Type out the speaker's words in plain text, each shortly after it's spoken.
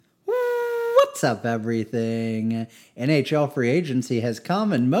What's up, everything? NHL free agency has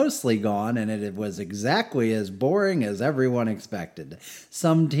come and mostly gone, and it was exactly as boring as everyone expected.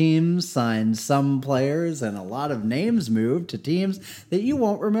 Some teams signed some players, and a lot of names moved to teams that you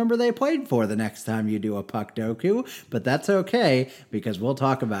won't remember they played for the next time you do a puck doku, but that's okay, because we'll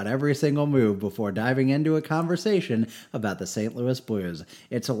talk about every single move before diving into a conversation about the St. Louis Blues.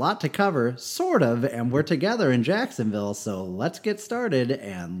 It's a lot to cover, sort of, and we're together in Jacksonville, so let's get started,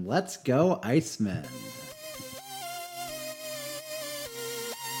 and let's go Icemen.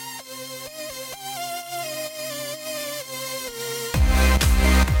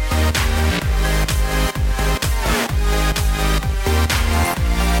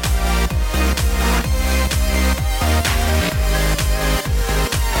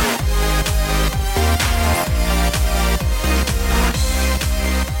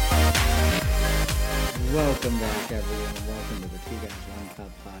 Welcome back, everyone, and welcome to the Two Guys One Cup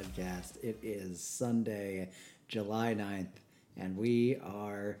podcast. It is Sunday, July 9th, and we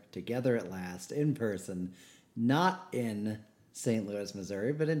are together at last in person, not in St. Louis,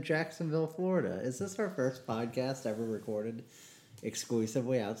 Missouri, but in Jacksonville, Florida. Is this our first podcast ever recorded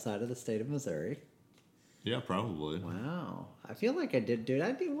exclusively outside of the state of Missouri? Yeah, probably. Wow. I feel like I did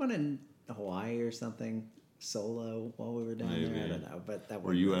one in Hawaii or something. Solo while we were down there. I don't know, but that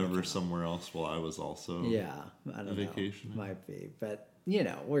were you ever somewhere else while I was also? Yeah, I don't vacation? know. Might be, but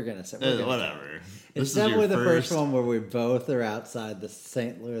we're gonna say whatever. It's definitely the first one where we both are outside the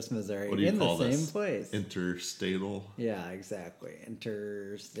St. Louis, Missouri, in the same place. Interstatal. Yeah, exactly.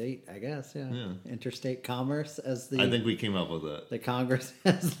 Interstate, I guess. Yeah. Interstate commerce, as the I think we came up with it. The Congress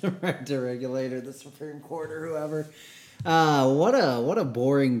has the right to regulate, or the Supreme Court, or whoever. What a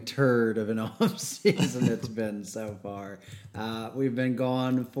boring turd of an off season it's been so far. We've been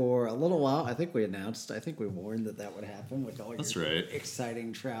gone for a little while. I think we warned that would happen with all your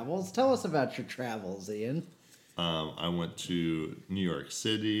exciting travels. Tell us about your travels, Ian. I went to New York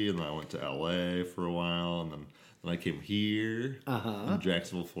City, and then I went to LA for a while, and then I came here in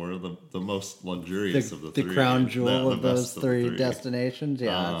Jacksonville, Florida, the most luxurious of the three. The crown jewel of those three destinations?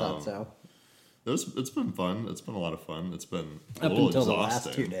 Yeah, I thought so. It's been fun. It's been a lot of fun. It's been a little exhausting. The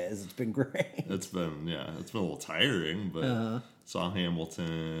last 2 days. It's been great. It's been a little tiring, but saw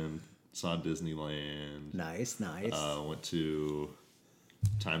Hamilton, saw Disneyland. Nice. Went to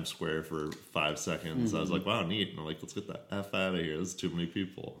Times Square for 5 seconds. Mm-hmm. I was like, wow, neat. And I'm like, let's get the F out of here. There's too many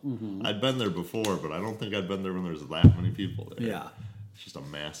people. Mm-hmm. I'd been there before, but I don't think I'd been there when there's that many people there. Yeah. It's just a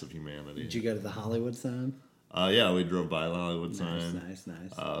mass of humanity. Did you go to the Hollywood sign? Yeah, we drove by the Hollywood sign. Nice.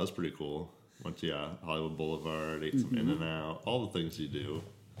 It was pretty cool. Went to Hollywood Boulevard, ate some In-N-Out, all the things you do.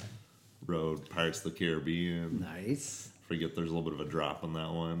 Rode Pirates of the Caribbean. Nice. Forget there's a little bit of a drop on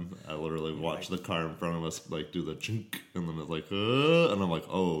that one. I literally watched the car in front of us do the chink, and then it's like, and I'm like,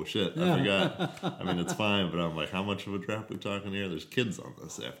 oh shit, I forgot. I mean, it's fine, but I'm like, how much of a drop are we talking here? There's kids on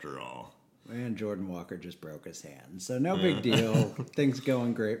this after all. And Jordan Walker just broke his hand, so no big deal. Things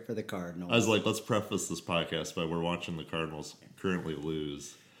going great for the Cardinals. I was like, let's preface this podcast by we're watching the Cardinals currently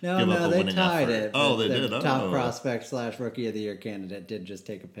lose. No, they tied it. Oh, they did. Top prospect / Rookie of the Year candidate did just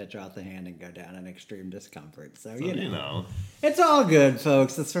take a pitch off the hand and go down in extreme discomfort. So you know, it's all good,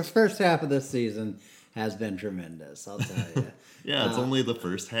 folks. The first half of this season has been tremendous, I'll tell you. Yeah, it's only the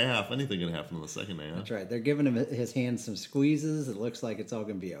first half. Anything can happen in the second half. That's right. They're giving him his hand some squeezes. It looks like it's all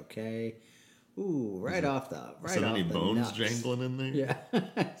going to be okay. Ooh, off the any bones nuts. Jangling in there? Yeah,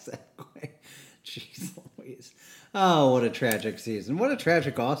 exactly. Jeez Louise. Oh, what a tragic season. What a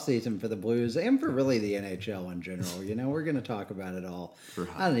tragic offseason for the Blues and for really the NHL in general. We're going to talk about it all.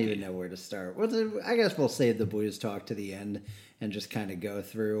 I don't even know where to start. I guess we'll save the Blues talk to the end and just kind of go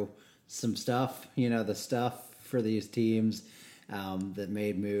through some stuff, the stuff for these teams that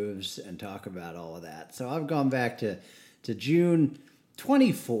made moves and talk about all of that. So I've gone back to June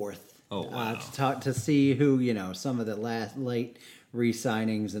 24th to see who, some of the late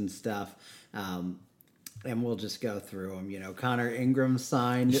re-signings and stuff. And we'll just go through them. Connor Ingram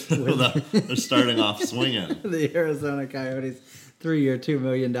signed. They're starting off swinging. The Arizona Coyotes, 3-year, $2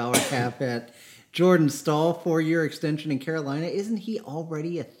 million cap hit. Jordan Stahl, 4-year extension in Carolina. Isn't he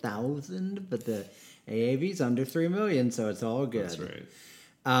already 1,000? But the AAV's under $3 million, so it's all good. That's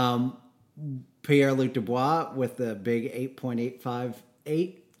right. Pierre-Luc Dubois with the big 8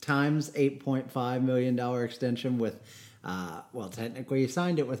 times $8.5 million extension with. Technically he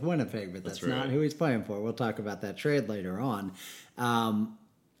signed it with Winnipeg, but that's not who he's playing for. We'll talk about that trade later on.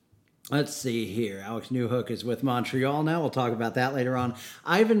 Let's see here. Alex Newhook is with Montreal now. We'll talk about that later on.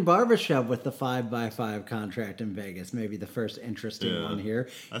 Ivan Barbashev with the 5x5 contract in Vegas. Maybe the first interesting one here.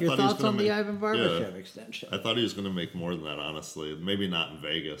 Your thoughts on the Ivan Barbashev extension? I thought he was going to make more than that, honestly. Maybe not in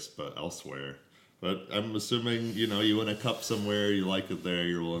Vegas, but elsewhere. But I'm assuming, you win a cup somewhere, you like it there,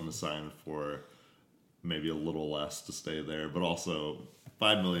 you're willing to sign for maybe a little less to stay there, but also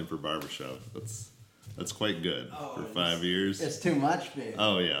 $5 million for Barbershop. That's quite good for 5 years. It's too much, baby.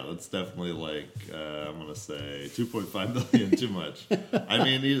 Oh yeah, that's definitely I'm gonna say $2.5 million too much. I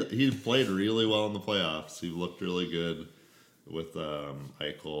mean, he played really well in the playoffs. He looked really good with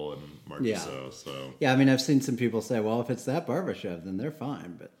Eichel and Marchessault. Yeah. So yeah, I mean, I've seen some people say, well, if it's that Barbashev, then they're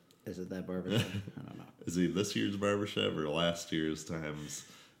fine. But is it that Barbashev? I don't know. Is he this year's Barbashev or last year's times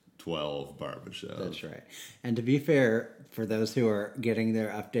 12 Barbashev? That's right. And to be fair, for those who are getting their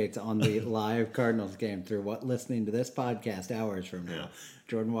updates on the live Cardinals game through listening to this podcast hours from now,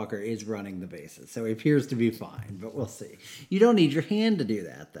 Jordan Walker is running the bases. So he appears to be fine, but we'll see. You don't need your hand to do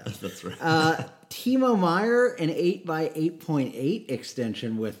that, though. That's right. Timo Meyer, an 8x8.8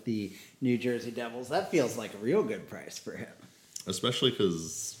 extension with the New Jersey Devils. That feels like a real good price for him. Especially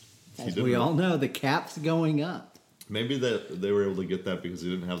because, as we all know, the cap's going up. Maybe that they were able to get that because he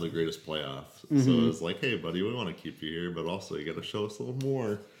didn't have the greatest playoffs. Mm-hmm. So it's like, hey, buddy, we want to keep you here, but also you got to show us a little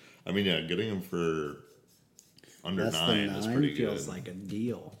more. I mean, yeah, getting him for under less 9 is pretty good. Feels like a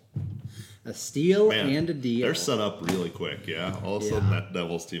deal. A steal and a deal. They're set up really quick, yeah? All of a sudden, that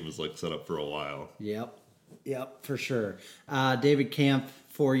Devils team is set up for a while. Yep, for sure. David Kampf,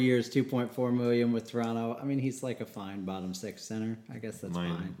 4 years, $2.4 million with Toronto. I mean, he's like a fine bottom six center. I guess that's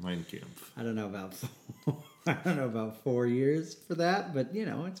fine. Mine Kampf. I don't know about 4 years for that, but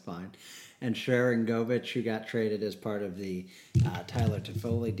it's fine. And Sharon Govich, who got traded as part of the Tyler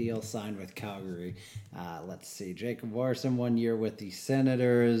Toffoli deal, signed with Calgary. Let's see, Jacob Larson, 1 year with the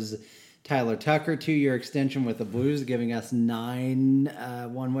Senators. Tyler Tucker, 2-year extension with the Blues, giving us 9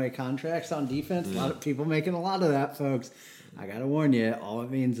 one-way contracts on defense. A lot of people making a lot of that, folks. I got to warn you, all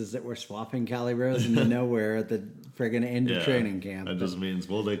it means is that we're swapping Cali Rose into nowhere at the friggin' end of training camp. That just means,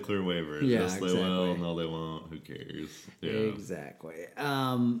 will they clear waivers? Yeah, yes, exactly. They will. No, they won't. Who cares? Yeah. Exactly.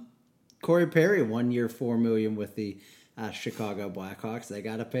 Corey Perry, 1 year, $4 million with the Chicago Blackhawks. They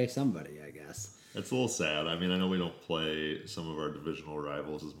got to pay somebody, I guess. It's a little sad. I mean, I know we don't play some of our divisional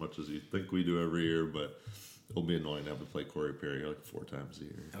rivals as much as you think we do every year, but it'll be annoying to have to play Corey Perry 4 times a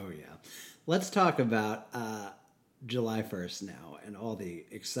year. Oh, yeah. Let's talk about July 1st now and all the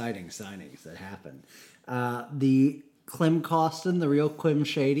exciting signings that happened. The Clem Costin, the real Clem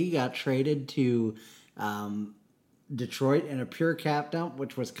Shady, got traded to Detroit in a pure cap dump,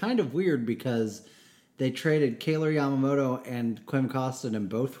 which was kind of weird because they traded Kaylor Yamamoto and Clem Costin, and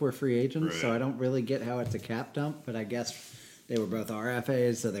both were free agents, so I don't really get how it's a cap dump, but I guess they were both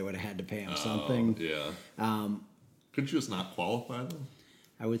RFAs, so they would have had to pay him something. Yeah. Could you just not qualify them?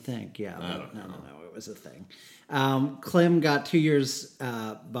 I would think, yeah. I don't know. No, it was a thing. Clem got 2 years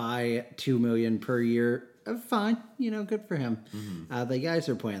by $2 million per year. Fine, good for him. Mm-hmm. The guys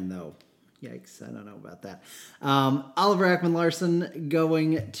are playing, though. Yikes, I don't know about that. Oliver Ekman-Larsson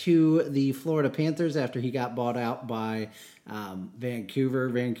going to the Florida Panthers after he got bought out by Vancouver.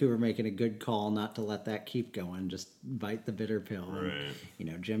 Vancouver making a good call not to let that keep going. Just bite the bitter pill. Right.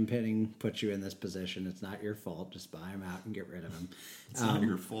 And, Jim Penning put you in this position. It's not your fault. Just buy him out and get rid of him. It's not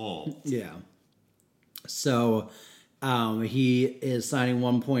your fault. Yeah. So he is signing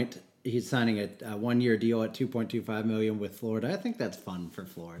He's signing a 1-year deal at $2.25 million with Florida. I think that's fun for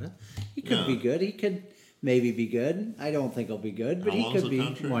Florida. He could be good. He could maybe be good. I don't think he'll be good, but he could be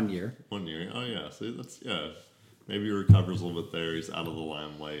contract? 1 year. 1 year. Oh yeah. See, maybe he recovers a little bit there. He's out of the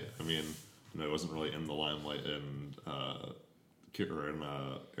limelight. I mean, he wasn't really in the limelight in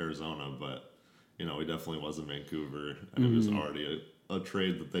Arizona, but he definitely was in Vancouver, and it was already a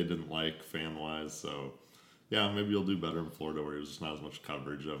trade that they didn't like fan wise. So. Yeah, maybe you'll do better in Florida where there's just not as much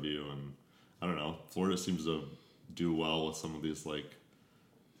coverage of you. And I don't know. Florida seems to do well with some of these,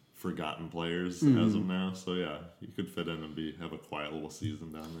 forgotten players as of now. So, yeah, you could fit in and have a quiet little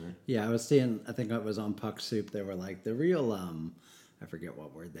season down there. Yeah, I was seeing, I think it was on Puck Soup, they were the real, I forget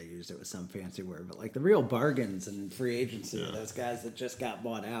what word they used. It was some fancy word. But, the real bargains in free agency are those guys that just got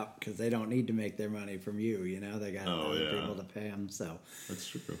bought out because they don't need to make their money from you, They got other people to pay them, so. That's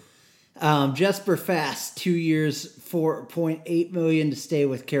true. Jesper Fast, 2 years, $4.8 million to stay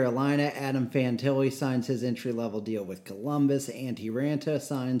with Carolina. Adam Fantilli signs his entry-level deal with Columbus. Antti Ranta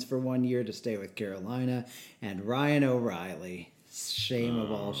signs for 1 year to stay with Carolina. And Ryan O'Reilly, shame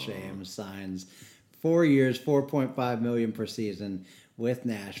of all shame, signs 4 years, $4.5 million per season with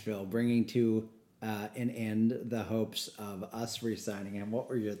Nashville, bringing to an end the hopes of us re-signing him. What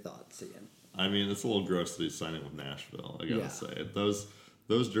were your thoughts, Ian? I mean, it's a little gross that he's signing with Nashville, I gotta say.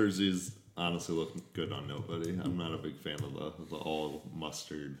 Those jerseys honestly look good on nobody. I'm not a big fan of the all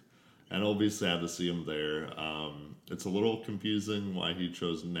mustard. And it'll be sad to see him there. It's a little confusing why he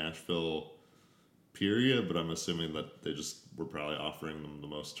chose Nashville period, but I'm assuming that they just were probably offering them the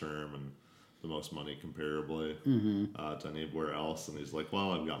most term and the most money comparably to anywhere else. And he's like,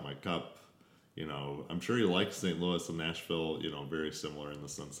 well, I've got my cup. I'm sure he likes St. Louis and Nashville, very similar in the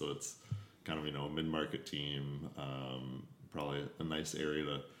sense that it's kind of, a mid-market team, probably a nice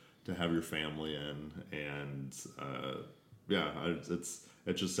area to have your family in. And,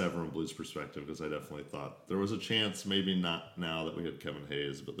 it's just sad from a Blues perspective because I definitely thought there was a chance, maybe not now that we had Kevin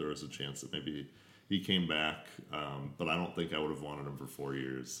Hayes, but there was a chance that maybe he came back. But I don't think I would have wanted him for 4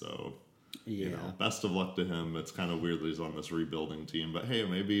 years. So, best of luck to him. It's kind of weird that he's on this rebuilding team. But, hey,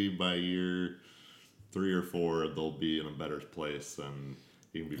 maybe by year 3 or 4, they'll be in a better place and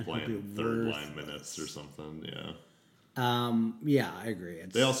he can be playing third-line minutes or something. Yeah. I agree.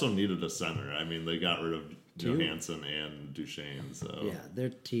 They also needed a center. I mean, they got rid of Johansson and Duchesne. So their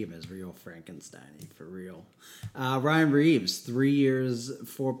team is real Frankenstein-y for real. Ryan Reeves, 3 years,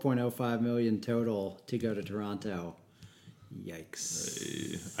 $4.05 million total to go to Toronto.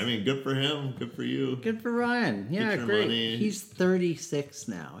 Yikes! I mean, good for him. Good for you. Good for Ryan. Yeah, great. Money. He's 36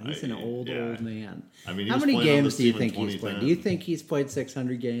 now. He's an old man. I mean, how many games do you think he's played? Do you think he's played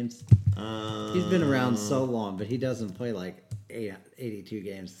 600 games? He's been around so long, but he doesn't play like 82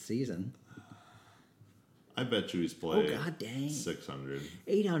 games a season. I bet you he's played. Oh, god dang. 600.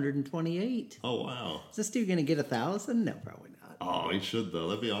 828. Oh, wow. Is this dude going to get 1,000? No, probably not. Oh, he should, though.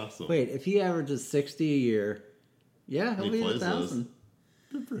 That'd be awesome. Wait, if he averages 60 a year, yeah, he'll be 1,000.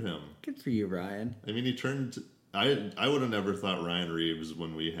 Good for him. Good for you, Ryan. I mean, he turned... I would have never thought Ryan Reeves,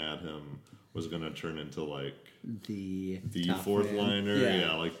 when we had him, was going to turn into, like... The fourth liner.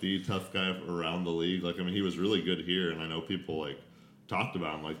 Yeah, like the tough guy around the league. Like, I mean, he was really good here, and I know people, like, talked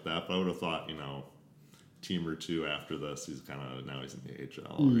about him like that, but I would have thought, team or two after this, he's in the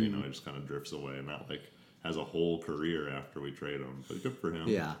AHL, or, he just kind of drifts away and not, like, has a whole career after we trade him. But good for him.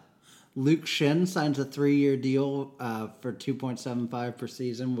 Yeah. Luke Shin signs a 3-year deal for $2.75 per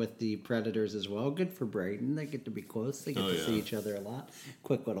season with the Predators as well. Good for Braden. They get to be close. They get to see each other a lot.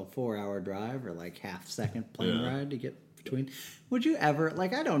 Quick little 4-hour drive or like half-second plane ride to get between. Would you ever,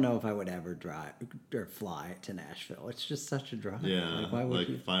 I don't know if I would ever drive or fly to Nashville. It's just such a drive. Yeah, why would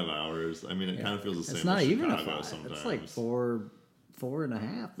you? 5 hours. I mean, it kind of feels the same. It's not even Chicago a 5. sometimes. It's like four and a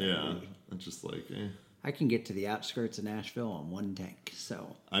half. Yeah, it's just like, I can get to the outskirts of Nashville on one tank.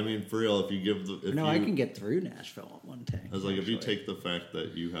 So I mean, for real, if you give I can get through Nashville on one tank. I was like, if you take the fact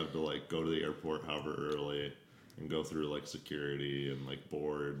that you have to go to the airport however early and go through security and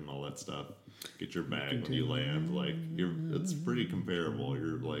board and all that stuff, get your bag when you land, it's pretty comparable.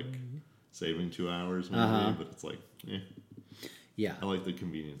 You're saving 2 hours maybe, but it's yeah. I like the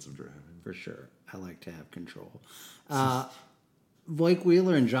convenience of driving for sure. I like to have control. Blake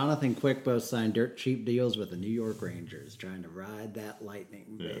Wheeler and Jonathan Quick both signed dirt cheap deals with the New York Rangers, trying to ride that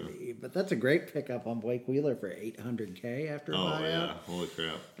lightning, baby. Yeah. But that's a great pickup on Blake Wheeler for $800K after a buyout. Oh, yeah. Holy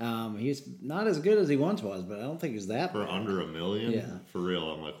crap. He's not as good as he once was, but I don't think he's that for bad. under $1 million? Yeah. For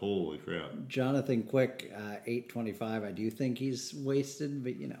real, I'm like, holy crap. Jonathan Quick, $825. I do think he's wasted,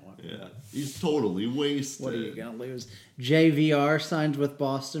 but Yeah, he's totally wasted. What are you going to lose? JVR signs with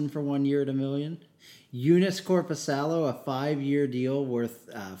Boston for 1 year at $1 million. Eunice Corpusalo, a 5-year deal worth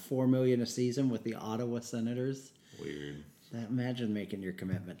 $4 million a season with the Ottawa Senators. Weird. Imagine making your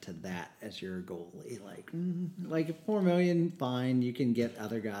commitment to that as your goalie. $4 million, fine. You can get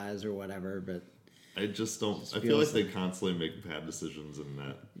other guys or whatever, but I just don't. I feel like they constantly make bad decisions in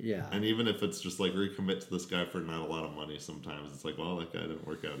that. Yeah. And even if it's just recommit to this guy for not a lot of money, sometimes it's well, that guy didn't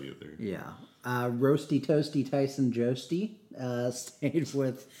work out either. Yeah. Roasty Toasty Tyson Joesty stayed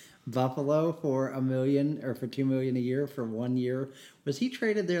with Buffalo for $1 million or for $2 million a year for 1 year. Was he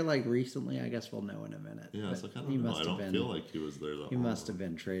traded there recently? I guess we'll know in a minute. Yeah, I don't know. I don't feel like he was there. He must have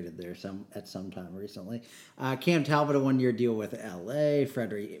been traded there at some time recently. Cam Talbot, a 1 year deal with LA.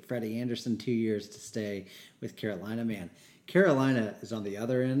 Freddie Anderson, 2 years to stay with Carolina. Man, Carolina is on the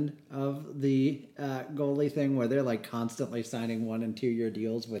other end of the goalie thing where they're constantly signing 1 and 2 year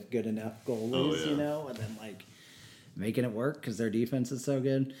deals with good enough goalies, and then making it work because their defense is so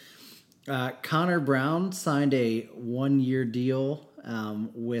good. Connor Brown signed a 1 year deal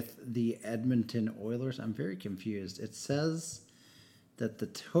with the Edmonton Oilers. I'm very confused. It says that the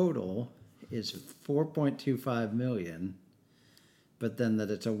total is $4.25 million, but then that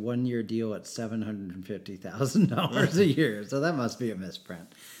it's a 1 year deal at $750,000 a year. So that must be a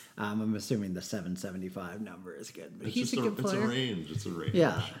misprint. I'm assuming the 775 number is good, but he's a good player. It's a range.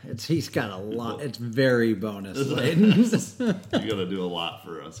 Yeah, he's got a lot. It's very bonus laden. You got to do a lot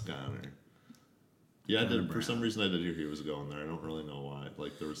for us, Connor. Yeah, I did. For some reason, I did hear he was going there. I don't really know why.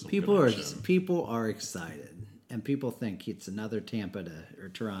 There was some connection. People are excited, and people think it's another Tampa or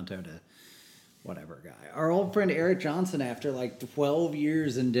Toronto to whatever guy. Our old friend Eric Johnson, after like 12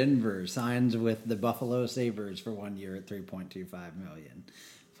 years in Denver, signs with the Buffalo Sabres for 1 year at $3.25 million.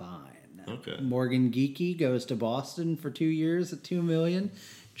 Fine. Okay. Morgan Geekie goes to Boston for 2 years at $2 million.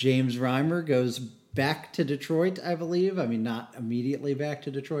 James Reimer goes back to Detroit, I believe. I mean, not immediately back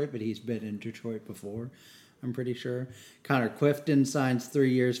to Detroit, but he's been in Detroit before, I'm pretty sure. Connor Clifton signs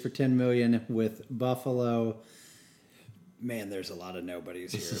 3 years for $10 million with Buffalo. Man, there's a lot of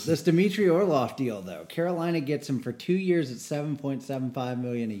nobodies here. This Dmitry Orlov deal, though, Carolina gets him for 2 years at $7.75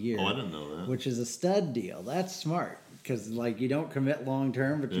 million a year. Oh, I didn't know that. Which is a stud deal. That's smart because, like, you don't commit long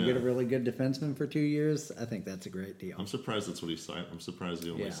term, but you get a really good defenseman for 2 years. I think that's a great deal. I'm surprised that's what he signed. I'm surprised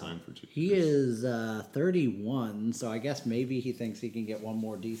he only signed for 2 years. He is 31, so I guess maybe he thinks he can get one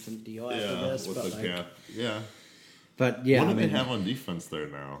more decent deal after this. With the cap. Yeah. But yeah, what do they have on defense there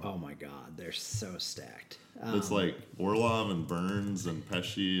now? Oh my God, they're so stacked. It's like Orlov and Burns and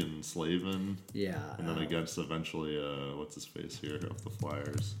Pesci and Slavin. Yeah. And then against eventually, what's his face here off the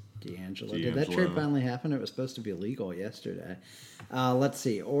Flyers? D'Angelo. Did that trade finally happen? It was supposed to be illegal yesterday. Let's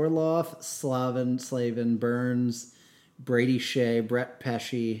see. Orlov, Slavin, Burns, Brady Shea, Brett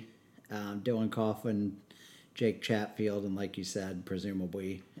Pesci, Dylan Coughlin, Jake Chatfield, and like you said,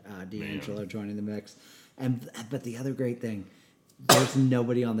 presumably D'Angelo joining the mix. But the other great thing, there's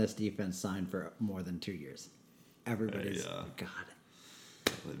nobody on this defense signed for more than 2 years. Everybody's God.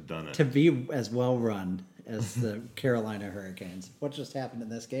 They've done it. To be as well run as the Carolina Hurricanes. What just happened in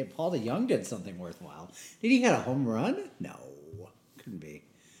this game? Paul DeYoung did something worthwhile. Did he get a home run? No, couldn't be.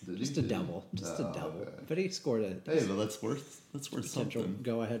 Just a double. Okay. But he scored a. Hey, but that's worth something.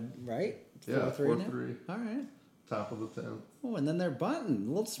 Go ahead, right? 4-3. All right. Top of the 10. Oh, and then they're bunting. A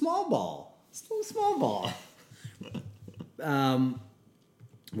little small ball. Still a small ball.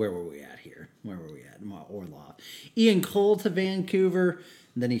 Where were we at here? Orlov. Ian Cole to Vancouver.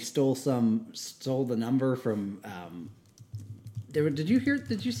 And then he stole the number from. Did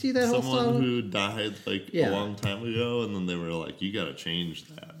you see that whole Someone style? who died a long time ago, and then they were like, "You got to change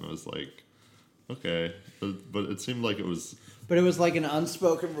that." And I was like, "Okay," but it seemed like it was. But it was like an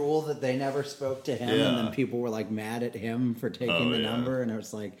unspoken rule that they never spoke to him, and then people were like mad at him for taking the number, and it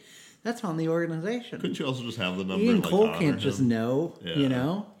was like. That's on the organization. Couldn't you also just have the number? Ian Cole can't just know, you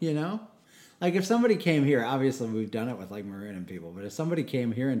know? Like if somebody came here, obviously we've done it with like Maroon and people, but if somebody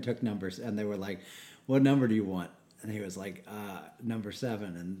came here and took numbers and they were like, what number do you want? And he was like, number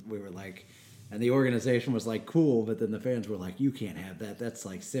 7. And we were like, and the organization was like, cool. But then the fans were like, you can't have that. That's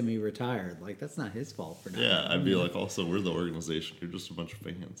like semi-retired. Like that's not his fault for that. Yeah, I'd be like, also, we're the organization. You're just a bunch of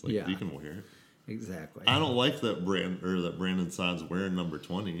fans. Like you can wear it. Exactly. I don't like that Brandon Saad's wearing number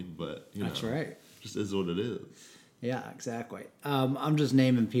 20, but that's right. Just is what it is. Yeah, exactly. I'm just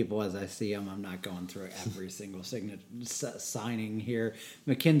naming people as I see them. I'm not going through every single signing here.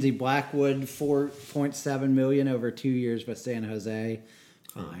 Mackenzie Blackwood, $4.7 million over 2 years by San Jose.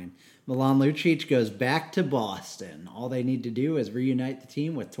 Fine. Milan Lucic goes back to Boston. All they need to do is reunite the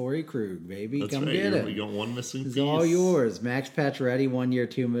team with Torrey Krug, baby. That's Come right. get it. We got one missing piece. It's all yours. Max Pacioretty, 1 year,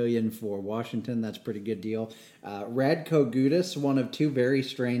 $2 million for Washington. That's a pretty good deal. Radko Gudas, one of two very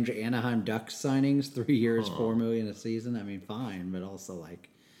strange Anaheim Ducks signings. 3 years, $4 million a season. I mean, fine, but also like,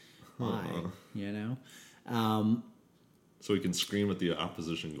 why? You know. So he can scream at the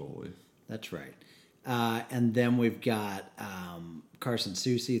opposition goalie. That's right. And then we've got Carson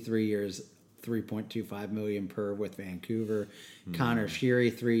Soucy, 3 years, $3.25 million per with Vancouver. Connor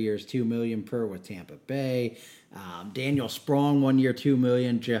Sheary, 3 years, $2 million per with Tampa Bay. Daniel Sprong, 1 year, $2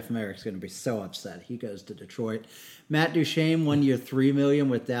 million. Jeff Merrick's going to be so upset. He goes to Detroit. Matt Duchene, 1 year, $3 million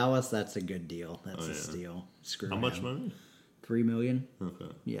with Dallas. That's a good deal. That's a steal. Screw How much money? $3 million.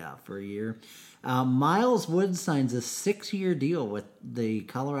 Okay. Yeah, for a year. Miles Wood signs a 6-year deal with the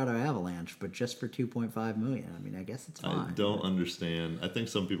Colorado Avalanche, but just for $2.5 million. I mean, I guess it's fine. I don't understand. I think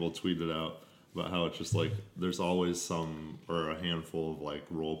some people tweeted out about how it's just like there's always some or a handful of like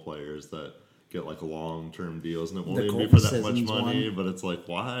role players that get like long-term deals, and it won't even be for that much money. But it's like,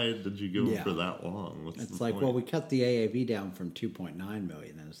 why did you give them for that long? What's it's the like, point? well, we cut the AAV down from $2.9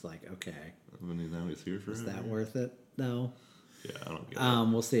 million, and it's like, okay, I mean, now he's here for is that worth it? No. Yeah, I don't get it.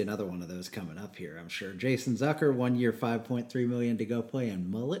 We'll see another one of those coming up here, I'm sure. Jason Zucker, 1 year, $5.3 million to go play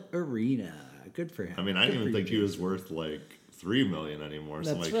in Mullet Arena. Good for him. I mean, I didn't even think he was worth like $3 million anymore.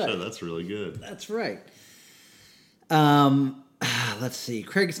 So I'm like, shit, that's really good. That's right. Let's see.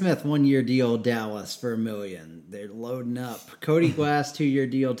 Craig Smith, 1 year deal, Dallas for $1 million. They're loading up. Cody Glass, 2 year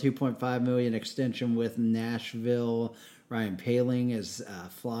deal, $2.5 million extension with Nashville. Ryan Paling is a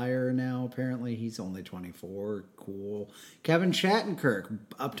Flyer now, apparently. He's only 24. Cool. Kevin Shattenkirk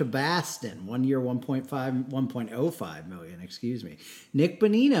up to Boston. 1 year, 1.05 million, excuse me. Nick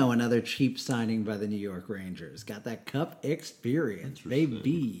Bonino, another cheap signing by the New York Rangers. Got that cup experience,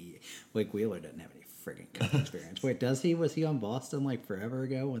 baby. Blake Wheeler doesn't have any friggin' cup experience. Wait, does he? Was he on Boston like forever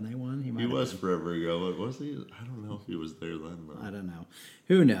ago when they won? He was forever ago. Was he? I don't know if he was there then, though. I don't know.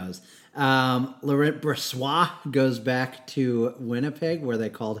 Who knows? Laurent Brossoit goes back to Winnipeg, where they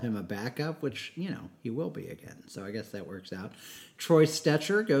called him a backup, which, he will be again. So I guess that works out. Troy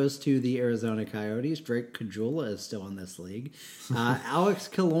Stetcher goes to the Arizona Coyotes. Drake Caggiula is still in this league. Alex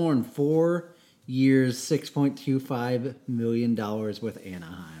Killorn, 4 years, $6.25 million with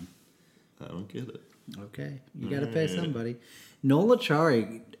Anaheim. I don't get it. Okay, you got to pay somebody. Nola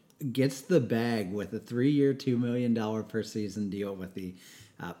Chari gets the bag with a 3-year, $2 million per season deal with the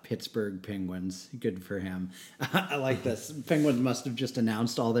Pittsburgh Penguins. Good for him. I like this. Penguins must have just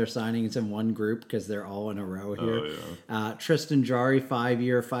announced all their signings in one group because they're all in a row here. Oh, yeah. Tristan Jarry,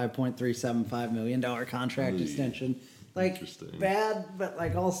 5-year, $5.375 million contract extension. Bad,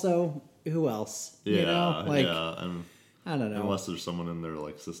 but also, who else? Yeah, I don't know. Unless there's someone in their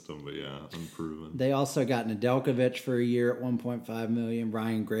system, but unproven. They also got Nedeljkovic for a year at $1.5 million.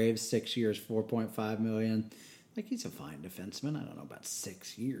 Ryan Graves, 6 years, $4.5 million. He's a fine defenseman. I don't know about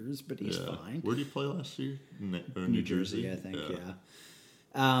 6 years, but he's fine. Where did he play last year? New Jersey, I think.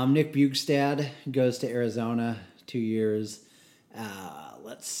 Yeah. Nick Bjugstad goes to Arizona, 2 years.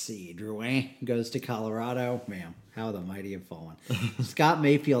 Let's see. Drouin goes to Colorado. Man, how the mighty have fallen. Scott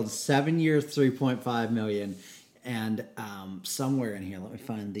Mayfield, 7 years, $3.5 million. And somewhere in here, let me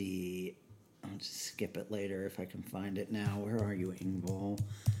find I'll just skip it later if I can find it now. Where are you, Engvall?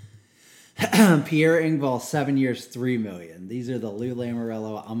 Pierre Engvall, 7 years, $3 million. These are the Lou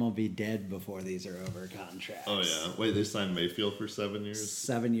Lamoriello, I'm going to be dead before these are over contracts. Oh, yeah. Wait, they signed Mayfield for 7 years?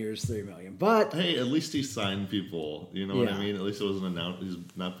 7 years, $3 million. But hey, at least he signed people. You know what I mean? At least it wasn't announced. He's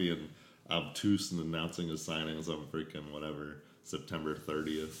not being obtuse and announcing his signings on freaking whatever. September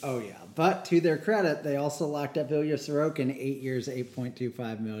 30th. Oh, yeah. But to their credit, they also locked up Ilya Sorokin, 8 years,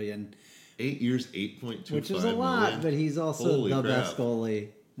 $8.25 million. 8 years, $8.25 million? Which is a lot, but he's also best goalie,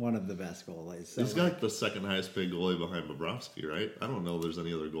 one of the best goalies. So he's got the second highest paid goalie behind Bobrovsky, right? I don't know if there's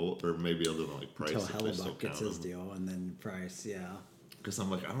any other goal, or maybe other than Price. Until Hellebuck gets his deal, and then Price, yeah. Because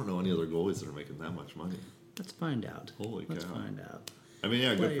I'm I don't know any other goalies that are making that much money. Let's find out. Holy cow. Let's find out. I mean,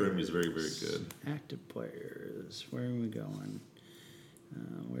 yeah, good for him. He's very, very good. Active players. Where are we going?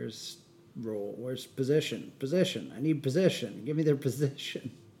 Where's role? Where's position? Position. I need position. Give me their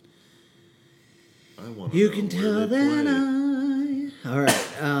position. I want. You can tell that I. All right.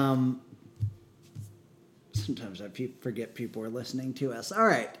 Sometimes I forget people are listening to us. All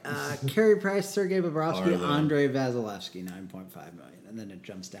right. Carey Price, Sergei Bobrovsky, Andrei Vasilevsky, $9.5 million, and then it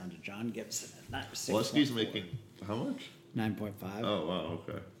jumps down to John Gibson at Vasilevsky's making how much? 9.5. Oh wow.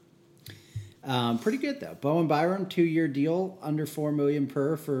 Okay. Pretty good though. Bowen Byram, 2-year deal, under $4 million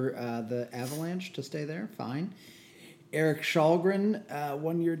per for the Avalanche to stay there. Fine. Eric Shalgren,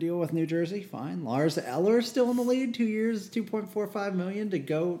 1-year deal with New Jersey. Fine. Lars Eller still in the lead, 2 years, $2.45 million to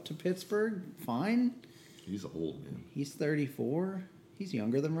go to Pittsburgh. Fine. He's old, man. He's 34. He's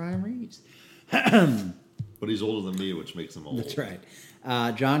younger than Ryan Reeves. But he's older than me, which makes him old. That's right.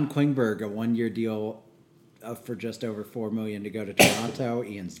 John Klingberg, a 1-year deal for just over $4 million to go to Toronto.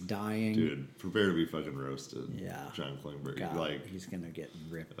 Ian's dying. Dude, prepare to be fucking roasted. Yeah. John Klingberg. God, he's going to get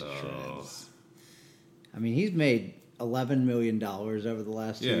ripped to shreds. I mean, he's made $11 million over the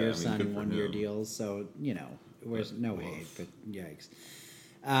last 2 years signing 1-year deals. So, there's no hate, but yikes.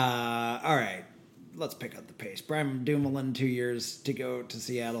 All right. Let's pick up the pace. Brian Dumoulin, 2 years to go to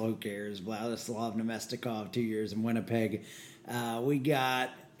Seattle. Who cares? Vladislav Nemestikov, 2 years in Winnipeg. We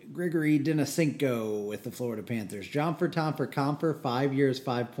got Grigory Denisenko with the Florida Panthers. John Comfer, 5 years,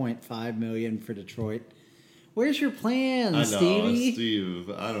 $5.5 million for Detroit. Where's your plan, I know, Stevie? Steve.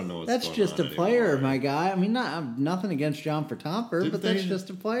 I don't know what's that's going just on a player, anymore. My guy. I mean, nothing against John Tomper, but that's just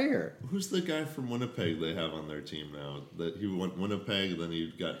a player. Who's the guy from Winnipeg they have on their team now? That he went Winnipeg, then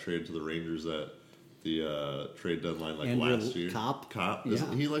he got traded to the Rangers at the trade deadline Andrew last year. Kopp.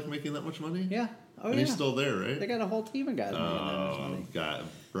 Isn't he making that much money? Yeah. Oh, and he's still there, right? They got a whole team of guys making that much money. God,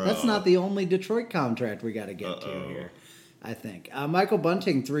 bro. That's not the only Detroit contract we got to get to here, I think. Michael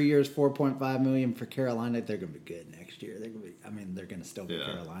Bunting, 3 years, $4.5 million for Carolina. They're going to be good next year. They're going to still be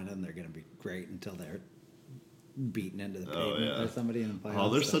Carolina, and they're going to be great until they're beaten into the pavement by somebody in the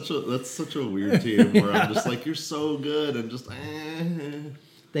playoffs. Oh, that's such a weird team where I'm just like, you're so good, and just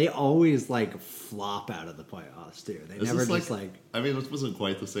They always flop out of the playoffs too. They never just I mean, it wasn't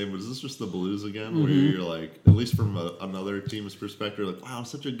quite the same, but is this just the Blues again, where you're like, at least from another team's perspective, like, wow,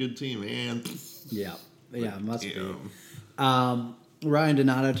 such a good team, and it must be. Ryan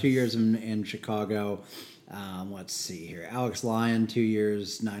Donato, 2 years in Chicago. Let's see here. Alex Lyon, 2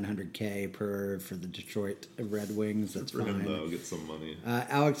 years, $900K for the Detroit Red Wings. That's for fine. him though, get some money.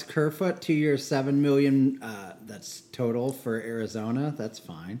 Alex Kerfoot, 2 years, $7 million. That's total for Arizona. That's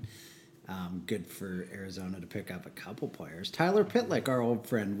fine. Good for Arizona to pick up a couple players. Tyler Pitlick, our old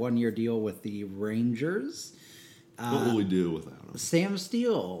friend, 1 year deal with the Rangers. What will we do without him? Sam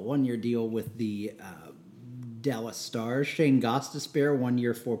Steele, 1 year deal with the Dallas Stars. Shane Gostisbehere, 1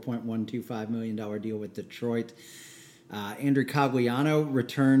 year, $4.125 million deal with Detroit. Andrew Cogliano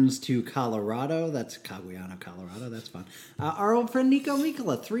returns to Colorado. That's Cogliano, Colorado. That's fun. Our old friend Nico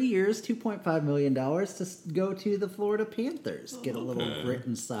Mikkola, 3 years, $2.5 million to go to the Florida Panthers. Get a little grit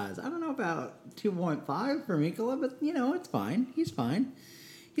and size. I don't know about 2.5 for Mikkola, but, it's fine. He's fine.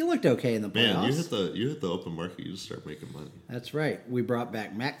 He looked okay in the playoffs. Man, you hit the open market. You just start making money. That's right. We brought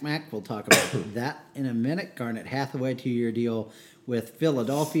back Mac. We'll talk about that in a minute. Garnet Hathaway, 2 year deal with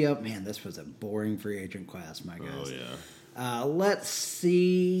Philadelphia. Man, this was a boring free agent class, my guys. Oh, yeah. Let's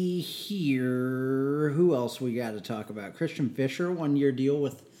see here. Who else we got to talk about? Christian Fisher, 1 year deal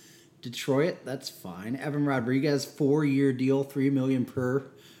with Detroit. That's fine. Evan Rodriguez, 4 year deal, $3 million per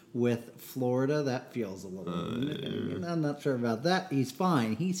with Florida. That feels a little... I'm not sure about that. He's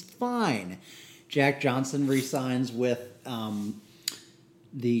fine. Jack Johnson re-signs with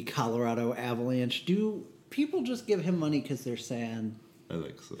the Colorado Avalanche. Do people just give him money because they're sad? I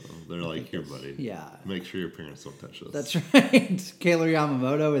think so. They're like, here, buddy. Yeah. Make sure your parents don't touch us. That's right. Kaylor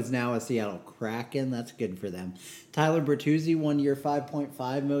Yamamoto is now a Seattle Kraken. That's good for them. Tyler Bertuzzi, 1 year,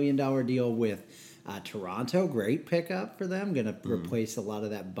 $5.5 million deal with Toronto. Great pickup for them. Going to replace a lot of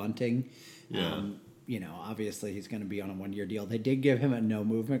that bunting. Yeah. Obviously he's going to be on a 1 year deal. They did give him a no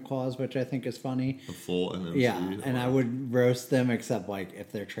movement clause, which I think is funny. A full NMC. Yeah, and I would roast them, except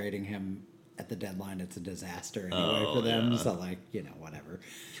if they're trading him at the deadline, it's a disaster anyway for them. Yeah. So whatever.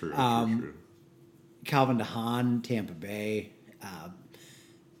 True. Calvin DeHaan, Tampa Bay.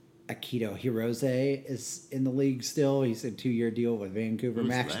 Akito Hirose is in the league still. He's a 2 year deal with Vancouver. Who's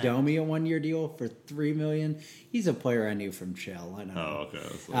Max that? Domi, a 1 year deal for $3 million. He's a player I knew from Shell. I don't know. Oh,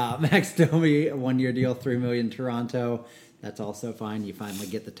 okay. Max Domi, a 1 year deal, $3 million. Toronto. That's also fine. You finally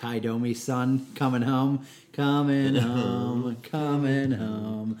get the Ty Domi son coming home. Coming home.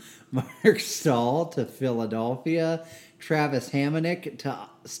 Mark Stahl to Philadelphia. Travis Hamonic to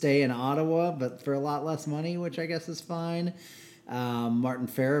stay in Ottawa, but for a lot less money, which I guess is fine. Martin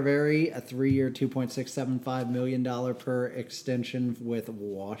Fehervary, a 3 year, $2.675 million per extension with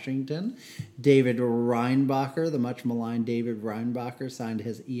Washington. David Reinbacher, the much maligned David Reinbacher, signed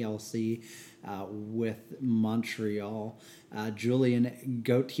his ELC with Montreal. Julien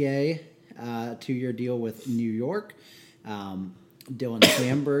Gauthier, 2 year deal with New York. Dylan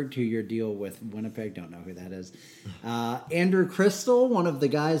Sandberg, 2 year deal with Winnipeg. Don't know who that is. Andrew Crystal, one of the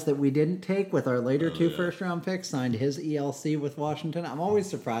guys that we didn't take with our later first round picks, signed his ELC with Washington. I'm always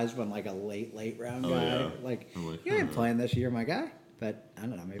surprised when a late round guy you ain't playing this year, my guy. But I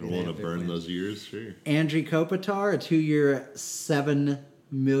don't know, maybe they want to burn those years, sure. Angie Kopitar, a 2 year, $7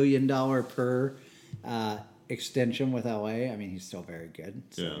 million per extension with LA. I mean, he's still very good.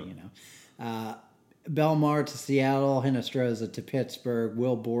 So, Belmar to Seattle, Hinostroza to Pittsburgh,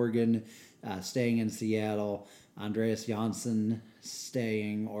 Will Borgen staying in Seattle, Andreas Janssen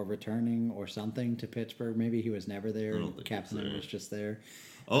staying or returning or something to Pittsburgh. Maybe he was never there. Captain was just there.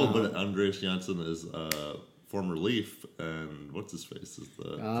 But Andreas Janssen is former Leaf, and what's his face is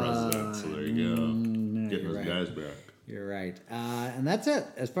the president. So there you go, getting his guys back. You're right. And that's it.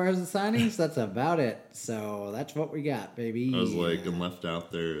 As far as the signings, that's about it. So that's what we got, baby. I was and left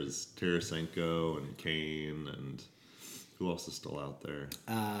out there is Tarasenko and Kane, and who else is still out there?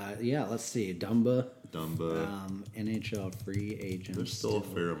 Let's see. Dumba. NHL free agents. There's still a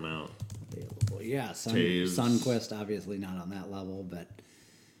fair amount available. Yeah, Sundqvist, obviously not on that level, but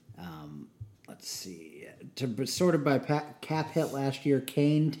let's see. Sorted by cap hit last year,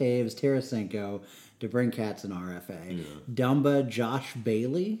 Kane, Taves, Tarasenko, DeBrincat's an RFA. Yeah. Dumba, Josh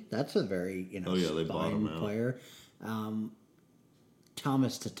Bailey. That's a very they bought him out. Player.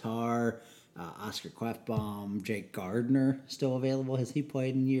 Thomas Tatar, Oscar Klefbom, Jake Gardner still available. Has he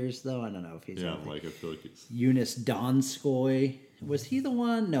played in years though? I don't know if he's. Yeah, I feel like he's. Eunice Donskoy. Was he the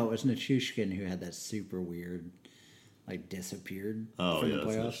one? No, it was Nichushkin who had that super weird, disappeared from the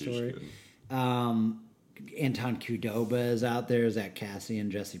playoff story. Anton Qdoba is out there. Zach Cassian,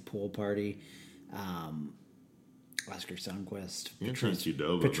 Jesse Pool Party. Oscar Sundquist.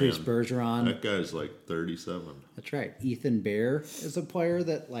 Patrice Bergeron. That guy's like 37. That's right. Ethan Bear is a player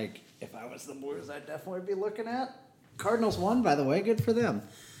that, like, if I was the Blues, I'd definitely be looking at. Cardinals won, by the way. Good for them.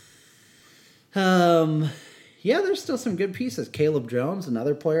 Yeah, there's still some good pieces. Caleb Jones,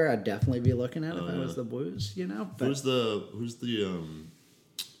 another player I'd definitely be looking at if I was the Blues, you know. But who's the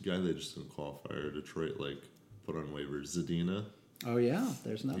guy they just didn't qualify, or Detroit, like, put on waivers? Zadina? Oh, yeah.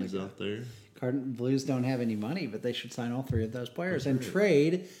 There's another He's guy. out there. Blues don't have any money, but they should sign all three of those players and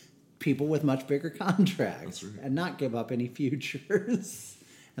trade people with much bigger contracts and not give up any futures.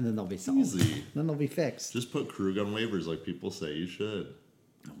 And then they'll be solved. Easy. Then they'll be fixed. Just put Krug on waivers like people say you should.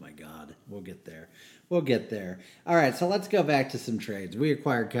 Oh, my God. We'll get there. We'll get there. All right, so let's go back to some trades. We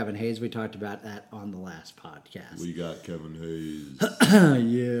acquired Kevin Hayes. We talked about that on the last podcast. We got Kevin Hayes.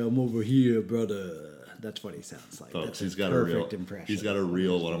 Yeah, I'm over here, brother. That's what he sounds like. Folks, That's he's got perfect a real impression. He's got a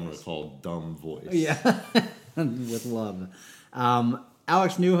real, what I'm going to call, dumb voice. Yeah, with love.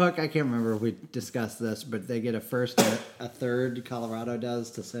 Alex Newhook, I can't remember if we discussed this, but they get a first and a third, Colorado does,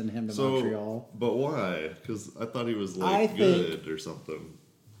 to send him to Montreal. But why? Because I thought he was, like, good or something.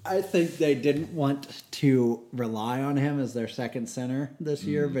 I think they didn't want to rely on him as their second center this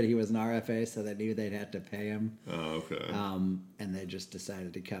year, but he was an RFA, so they knew they'd have to pay him. Oh, okay. And they just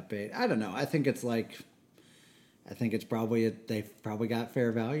decided to cut bait. I don't know. I think it's probably they probably got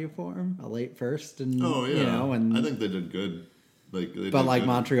fair value for him, a late first, and you know, and I think they did good.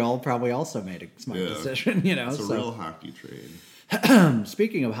 Montreal probably also made a smart decision. You know, it's a real hockey trade.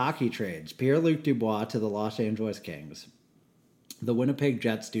 Speaking of hockey trades, Pierre-Luc Dubois to the Los Angeles Kings. The Winnipeg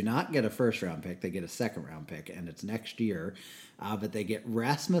Jets do not get a first-round pick. They get a second-round pick, and it's next year. But they get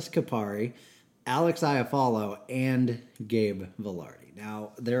Rasmus Kupari, Alex Iafallo, and Gabe Vilardi.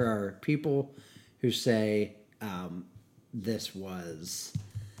 Now, there are people who say this was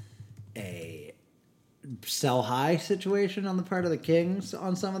a sell-high situation on the part of the Kings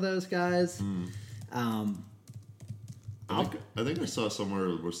on some of those guys. I think I saw somewhere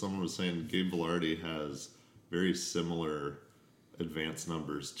where someone was saying Gabe Vilardi has very similar advanced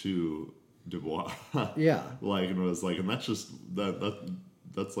numbers to Dubois. Yeah. And that's just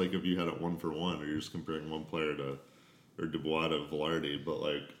that's like if you had it 1-for-1, or you're just comparing one player or Dubois to Vilardi, but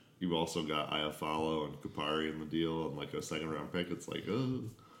like you've also got Iafallo and Kupari in the deal and like a second round pick. It's like,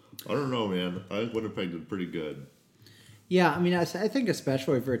 I don't know, man. I think Winnipeg did pretty good. Yeah, I mean, I think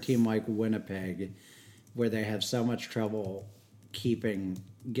especially for a team like Winnipeg, where they have so much trouble getting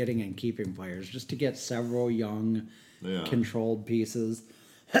and keeping players, just to get several young, controlled pieces.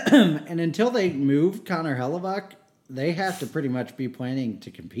 And until they move Connor Hellebuck, they have to pretty much be planning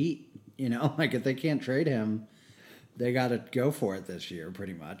to compete. You know, like if they can't trade him, they got to go for it this year,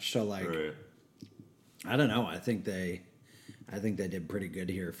 pretty much. So, like, I don't know. I think they did pretty good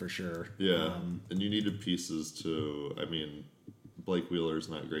here for sure. Yeah, and you needed pieces to. I mean, Blake Wheeler's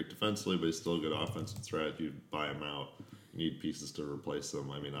not great defensively, but he's still a good offensive threat. You buy him out. You need pieces to replace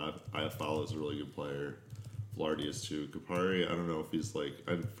him. I mean, Iafallo is a really good player. Vilardi is too. Kupari, I don't know if he's like.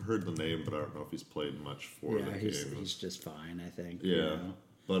 I've heard the name, but I don't know if he's played much for the Kings. He's just fine, I think. Yeah, you know?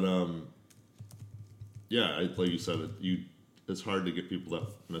 But like you said, it's hard to get people that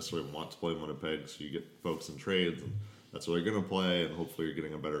necessarily want to play in Winnipeg. So you get folks in trades, and that's where they're going to play. And hopefully, you're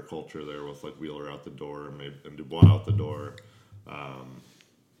getting a better culture there with like Wheeler out the door and Dubois out the door.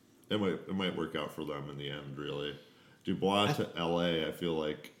 It might work out for them in the end, really. Dubois to LA, I feel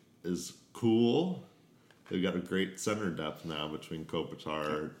like, is cool. They've got a great center depth now between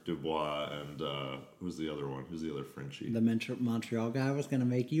Kopitar, Dubois, and who's the other one? Who's the other Frenchie? The Montreal guy was going to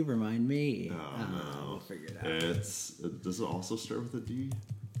make you remind me. Oh, no. We'll figure it out. Does it also start with a D?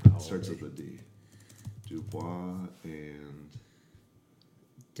 Probably. It starts with a D. Dubois and...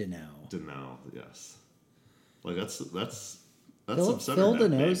 Deneau, yes. Like, that's some center Phil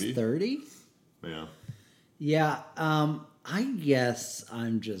depth, Deneau's baby. 30? Yeah. Yeah, I guess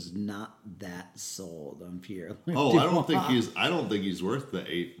I'm just not that sold on Pierre. Oh, I don't think he's worth the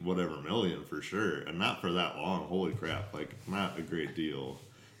 $8 million for sure, and not for that long. Holy crap! Like, not a great deal.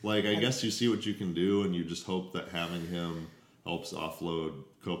 Like, I guess you see what you can do, and you just hope that having him helps offload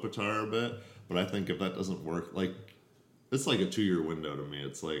Kopitar a bit. But I think if that doesn't work, like, it's like a 2-year window to me.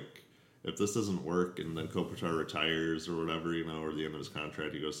 It's like if this doesn't work, and then Kopitar retires or whatever, you know, or the end of his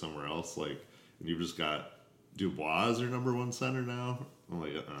contract, he goes somewhere else. Like, and you've just got Dubois as your number one center now. I'm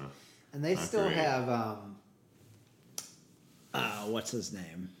like, And they still have what's his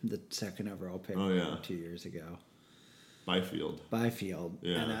name? The second overall pick 2 years ago. Byfield.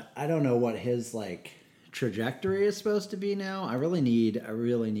 Yeah. And I don't know what his like trajectory is supposed to be now. I really need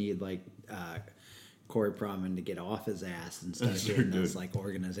like Corey Proman to get off his ass and start doing those like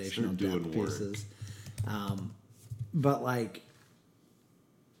organizational depth pieces. But like,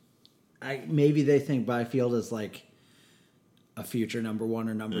 maybe they think Byfield is like a future number 1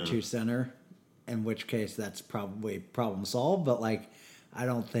 or number 2 center, in which case that's probably problem solved. But like, I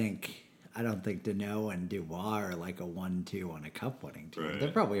don't think Deneau and Dubois are like a 1-2 on a cup winning team. Right.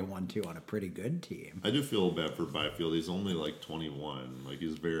 They're probably a 1-2 on a pretty good team. I do feel bad for Byfield. He's only like 21. Like,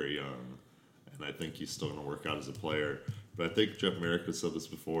 he's very young. And I think he's still going to work out as a player. But I think Jeff Merrick has said this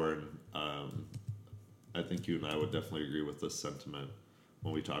before, and I think you and I would definitely agree with this sentiment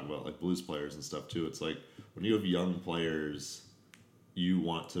when we talk about like Blues players and stuff too. It's like when you have young players, you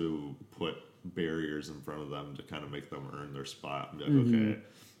want to put barriers in front of them to kind of make them earn their spot. And be like, okay,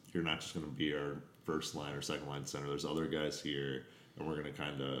 you're not just going to be our first line or second line center. There's other guys here, and we're going to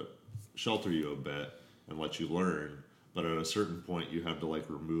kind of shelter you a bit and let you learn. But at a certain point, you have to like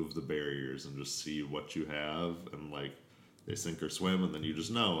remove the barriers and just see what you have, and like they sink or swim, and then you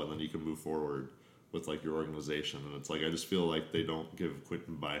just know, and then you can move forward with like your organization. And it's like I just feel like they don't give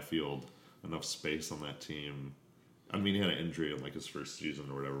Quinton Byfield enough space on that team. I mean, he had an injury in like his first season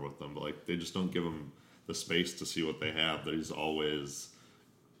or whatever with them, but like they just don't give him the space to see what they have. That he's always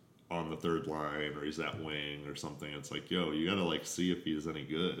on the third line or he's at wing or something. It's like, yo, you gotta like see if he's any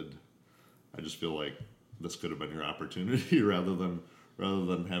good. I just feel like this could have been your opportunity rather than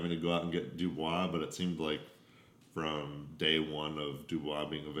having to go out and get Dubois. But it seemed like from day one of Dubois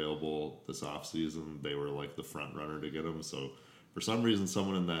being available this offseason, they were like the front runner to get him. So for some reason,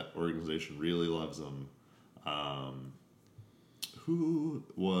 someone in that organization really loves him. Who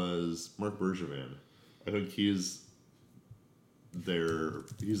was Mark Bergevin? I think he's in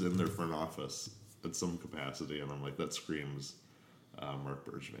their front office in some capacity, and I'm like, that screams Mark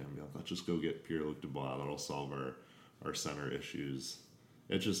Bergevin. Let's just go get Pierre-Luc Dubois. That'll solve our center issues.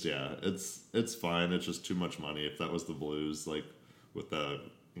 It's just, it's fine. It's just too much money. If that was the Blues, like with the,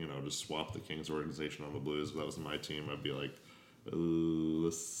 just swap the Kings organization on the Blues. If that was my team, I'd be like, ooh,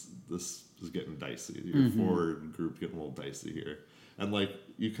 this is getting dicey. Your forward group getting a little dicey here. And like,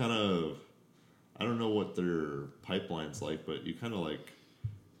 you kind of, I don't know what their pipeline's like, but you kind of like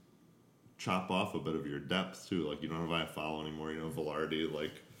chop off a bit of your depth too. Like, you don't have Iafallo anymore. Velarde.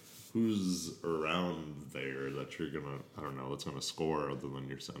 Like, who's around there that you're gonna, I don't know, that's gonna score other than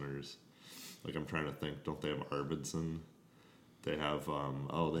your centers? Like, I'm trying to think. Don't they have Arvidsson? They have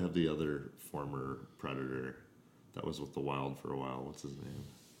they have the other former Predator that was with the Wild for a while. What's his name?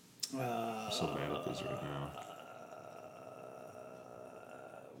 I'm so bad at this right now.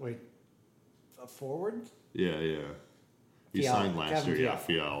 Wait, a forward? Yeah. He signed last year. Yeah,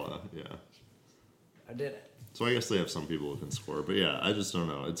 Fiala. Yeah. I did it. So I guess they have some people who can score. But yeah, I just don't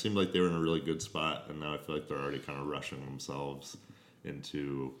know. It seemed like they were in a really good spot, and now I feel like they're already kind of rushing themselves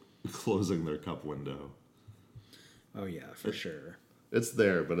into closing their cup window. Oh yeah, for sure. It's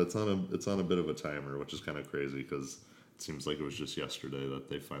there, but it's on a bit of a timer, which is kind of crazy because it seems like it was just yesterday that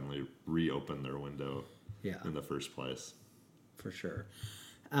they finally reopened their window in the first place. For sure.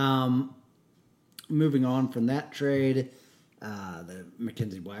 Moving on from that trade, the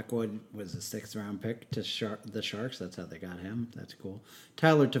Mackenzie Blackwood was a 6th round pick to the Sharks. That's how they got him. That's cool.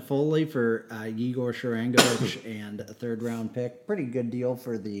 Tyler Toffoli for Igor Sharangovich and a 3rd round pick. Pretty good deal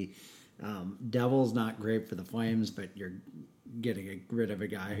for the Devils. Not great for the Flames, but you're getting rid of a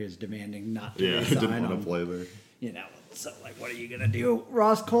guy who's demanding not to resign. Didn't want to play there. So like, what are you gonna do?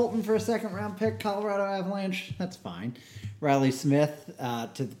 Ross Colton for a 2nd round pick, Colorado Avalanche. That's fine. Riley Smith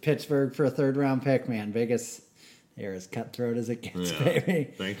to Pittsburgh for a 3rd round pick. Man, Vegas, they're as cutthroat as it gets,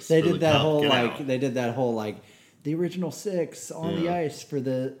 baby. Thanks. They did that whole the original 6 on the ice for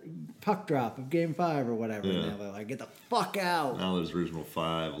the puck drop of Game 5 or whatever. Yeah. And now they're like, get the fuck out. Now there's original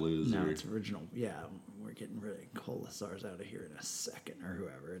 5 loser. No, it's original. Yeah, we're getting rid of Colasars out of here in a second, or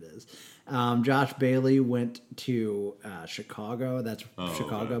whoever it is. Josh Bailey went to Chicago. That's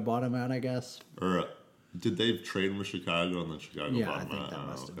Chicago bought him out, I guess. Or did they trade him with Chicago and then Chicago bought him out? Yeah, I think that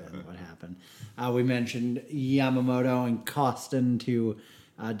must have been what happened. We mentioned Yamamoto and Costin to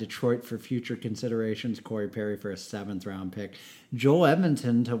Detroit for future considerations. Corey Perry for a 7th round pick. Joel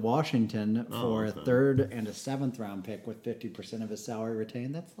Edmonton to Washington for a 3rd and a 7th round pick with 50% of his salary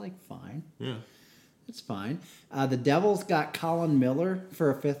retained. That's like fine. Yeah. It's fine. The Devils got Colin Miller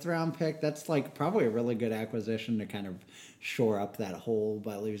for a 5th round pick. That's like probably a really good acquisition to kind of shore up that hole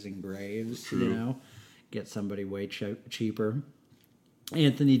by losing Graves. True. Get somebody way cheaper.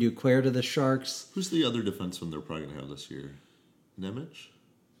 Anthony Duclair to the Sharks. Who's the other defenseman they're probably going to have this year? Nemec?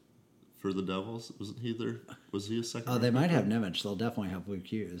 For the Devils? Wasn't he there? Was he a 2nd? Oh, they might have Nemec. They'll definitely have Luke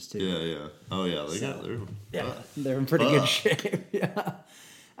Hughes, too. Yeah. Oh, yeah. They're in pretty good shape. Yeah.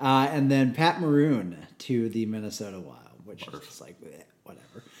 And then Pat Maroon to the Minnesota Wild, which is just like,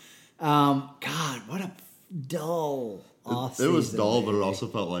 whatever. God, dull off It was season, dull, maybe. but it also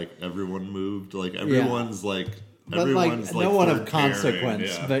felt like everyone moved. Like everyone's like. But Everyone's no one of third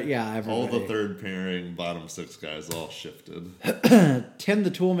consequence, pairing, but everybody. All the third pairing, bottom six guys all shifted. Tim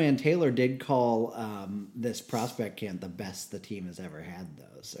the Toolman Taylor did call this prospect camp the best the team has ever had,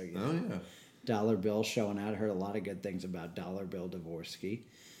 though. So Dollar Bill showing out. I heard a lot of good things about Dollar Bill Dvorsky.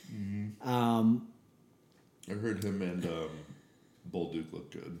 Mm-hmm. I heard him and Bull Duke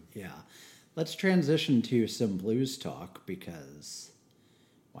look good. Yeah, let's transition to some Blues talk because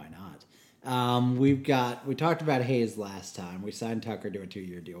why not? We talked about Hayes last time. We signed Tucker to a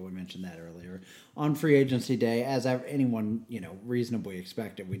 2-year deal. We mentioned that earlier. On free agency day, as anyone, reasonably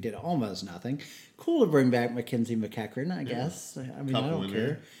expected, we did almost nothing. Cool to bring back Mackenzie McEachran, I guess. I mean, I don't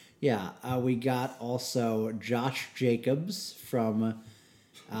care. Yeah. We got also Josh Jacobs from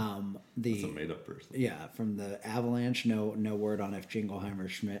That's a made-up person. Yeah, from the Avalanche. No word on if Jingleheimer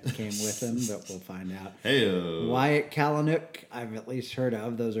Schmidt came with him, but we'll find out. Hey, Wyatt Kalynuk, I've at least heard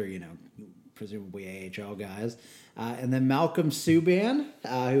of. Those are, presumably AHL guys. And then Malcolm Subban,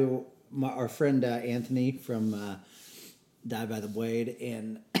 who our friend Anthony from Die by the Blade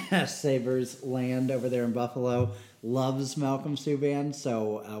in Sabres Land over there in Buffalo loves Malcolm Subban,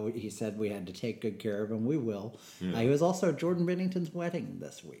 so he said we had to take good care of him. We will. Yeah. He was also at Jordan Bennington's wedding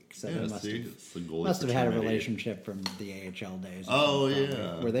this week, so they must have had a relationship from the AHL days. Oh,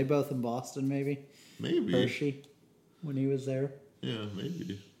 yeah. Were they both in Boston, maybe? Maybe. Hershey, when he was there? Yeah,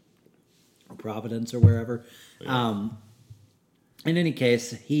 maybe. Or Providence or wherever. Yeah. In any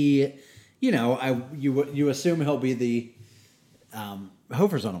case, he, you assume he'll be the...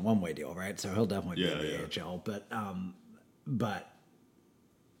 Hofer's on a one-way deal, right? So he'll definitely be in the AHL. But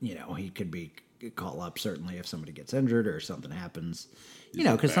he could be call up certainly if somebody gets injured or something happens.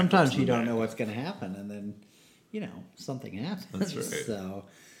 Because sometimes you don't know what's going to happen, and then something happens. That's right. So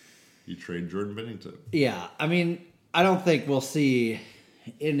you trade Jordan Bennington. Yeah, I mean, I don't think we'll see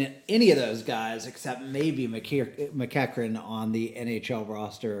in any of those guys except maybe McEachran on the NHL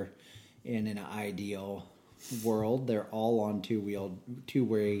roster in an ideal world. They're all on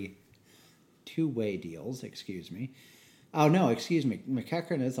two-way deals, excuse me. Oh, no, excuse me.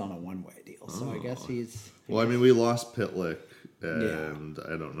 McEachran is on a one-way deal, so I guess he's... Well, I mean, we lost Pitlick, and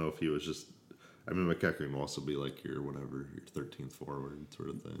I don't know if he was just... I mean, McEachran will also be like your 13th forward sort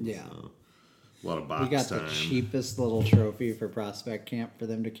of thing. Yeah. So, a lot of box time. We got the cheapest little trophy for prospect camp for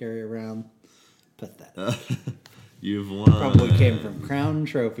them to carry around. Pathetic. You've won. Probably came from Crown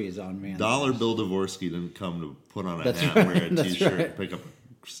Trophies on man. Dollar Bill Dvorsky didn't come to put on a hat, wear a T-shirt, and pick up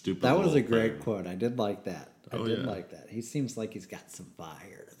a stupid. That was a thing. great quote. I did like that. I did like that. He seems like he's got some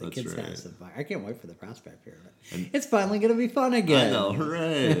fire. The kid's got some fire. I can't wait for the prospect pyramid. It's finally going to be fun again. I know,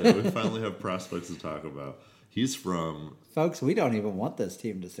 hooray! We finally have prospects to talk about. He's from... Folks, we don't even want this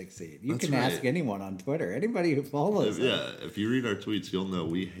team to succeed. You can ask anyone on Twitter. Anybody who follows us. If you read our tweets, you'll know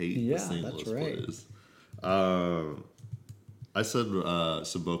we hate the St. Louis Blues. I said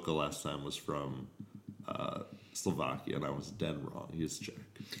Sobotka last time was from Slovakia, and I was dead wrong. He's Czech.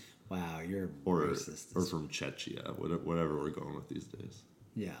 Wow, you're racist. Or from Czechia, whatever we're going with these days.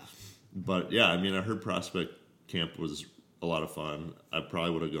 Yeah. But, yeah, I mean, I heard prospect camp was a lot of fun. I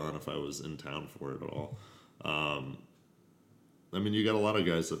probably would have gone if I was in town for it at all. I mean, you got a lot of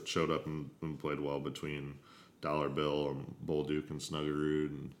guys that showed up and played well between Dollar Bill and Bull Duke and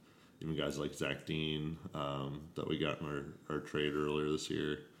Snuggerud, and even guys like Zach Dean that we got in our trade earlier this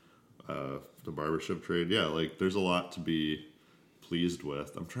year, the barbershop trade. Yeah, like there's a lot to be pleased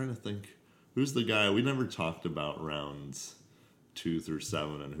with. I'm trying to think, who's the guy? We never talked about rounds 2 through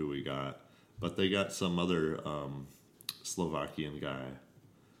 7 and who we got, but they got some other Slovakian guy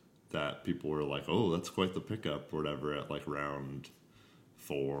that people were like, oh, that's quite the pickup or whatever at like round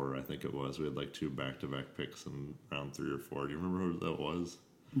 4, I think it was. We had like 2 back-to-back picks in round 3 or 4. Do you remember who that was?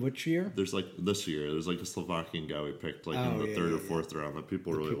 Which year? There's like this year. There's like a Slovakian guy we picked like in the 3rd or 4th round that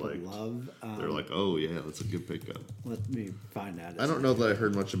people really liked. Love. They're like, oh yeah, that's a good pickup. Let me find out. I don't know that I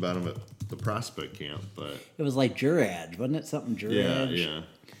heard much about him at the prospect camp, but it was like Juraj, wasn't it? Something Juraj. Yeah.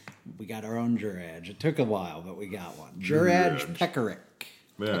 We got our own Juraj. It took a while, but we got one. Juraj Pekarik.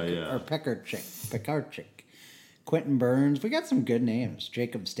 Yeah. Or Pekarczyk. Quentin Burns. We got some good names.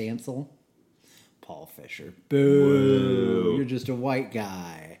 Jacob Stansel. Paul Fisher. Boo. Whoa. You're just a white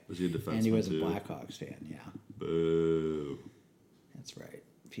guy. Was he a defenseman? And he was a Blackhawks fan, yeah. Boo. That's right.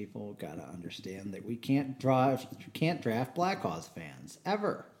 People got to understand that we can't draft Blackhawks fans.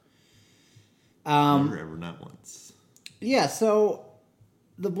 Ever. Never, not once. Yeah, so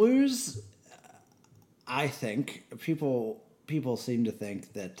the Blues, I think, people seem to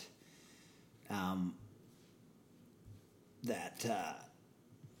think that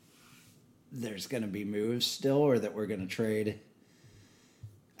there's going to be moves still, or that we're going to trade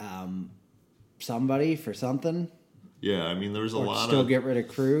somebody for something. Yeah, I mean, there was a lot still get rid of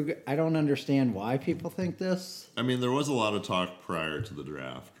Krug. I don't understand why people think this. I mean, there was a lot of talk prior to the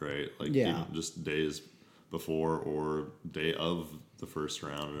draft, right? Like, even just days before or day of the first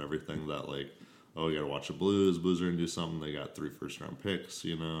round and everything that, like, oh, you got to watch the Blues. Blues are going to do something. They got 3 first-round picks,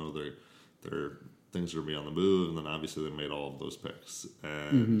 you know. They're things are going to be on the move, and then obviously they made all of those picks.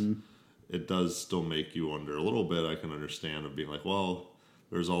 And it does still make you wonder a little bit. I can understand of being like, well,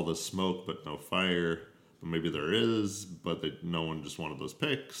 there's all this smoke but no fire. Maybe there is, but no one just wanted those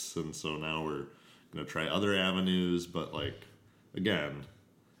picks, and so now we're going to try other avenues. But, like, again,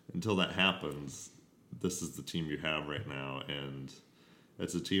 until that happens, this is the team you have right now, and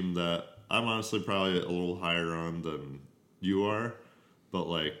it's a team that I'm honestly probably a little higher on than you are, but,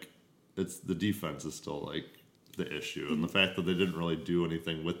 like, it's the defense is still, like, the issue, and the fact that they didn't really do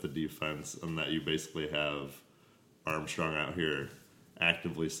anything with the defense, and that you basically have Armstrong out here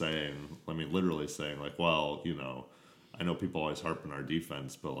actively saying, I mean, literally saying, like, well, you know, I know people always harp on our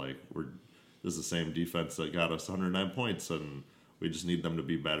defense, but, like, this is the same defense that got us 109 points, and we just need them to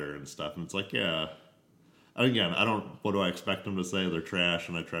be better and stuff. And it's like, yeah. And again, what do I expect them to say? They're trash,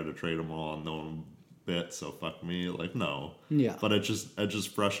 and I tried to trade them all and no one bit, so fuck me. Like, no. Yeah. But it's just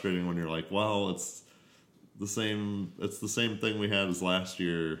frustrating when you're like, well, it's the same thing we had as last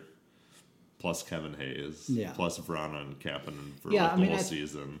year, plus Kevin Hayes, plus Vrana and Kapanen for the whole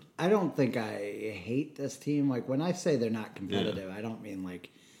season. I don't think I hate this team. Like, when I say they're not competitive, I don't mean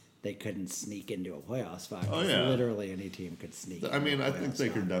like they couldn't sneak into a playoff spot. Oh, yeah. Literally any team could sneak. I mean, I think they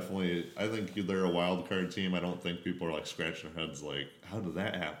could definitely. I think they're a wild card team. I don't think people are like scratching their heads like, how did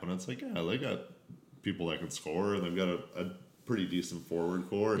that happen? It's like, yeah, they got people that can score, and they've got a pretty decent forward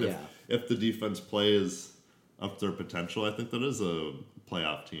core. And if the defense plays up to their potential, I think that is a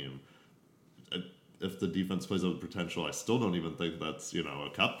playoff team. If the defense plays up to potential, I still don't even think that's, you know,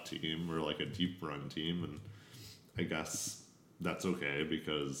 a cup team or like a deep run team. And I guess that's okay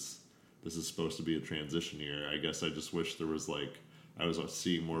because this is supposed to be a transition year. I guess I just wish there was like, I was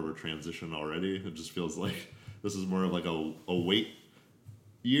seeing more of a transition already. It just feels like this is more of like a wait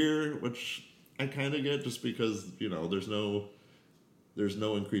year, which I kind of get just because, you know, there's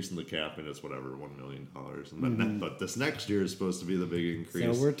no increase in the cap, and it's whatever, $1 million. And but this next year is supposed to be the big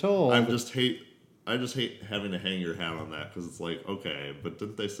increase. So we're told. I just hate having to hang your hat on that because it's like, okay, but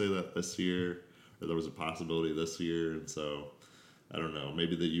didn't they say that this year, or there was a possibility this year? And so I don't know.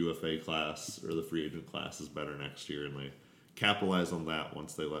 Maybe the UFA class or the free agent class is better next year, and they capitalize on that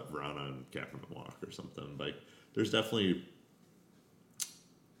once they let Vrana and Kapanen walk or something. Like, there's definitely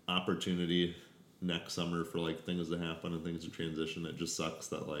opportunity next summer for like things to happen and things to transition. It just sucks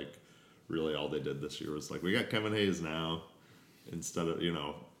that like really all they did this year was like, we got Kevin Hayes now instead of, you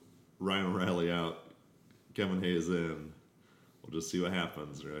know, Ryan O'Reilly out, Kevin Hayes in. We'll just see what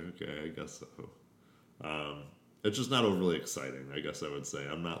happens. They're like, okay, I guess so. It's just not overly exciting, I guess I would say.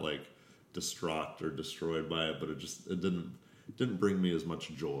 I'm not like distraught or destroyed by it, but it didn't bring me as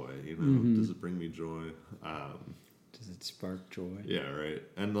much joy. You know, does it bring me joy? Does it spark joy? Yeah, right.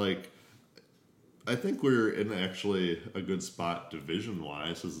 And like, I think we're in actually a good spot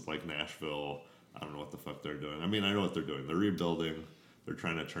division-wise. This is like Nashville. I don't know what the fuck they're doing. I mean, I know what they're doing. They're rebuilding. They're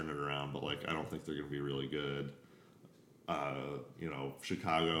trying to turn it around, but like, I don't think they're going to be really good. You know,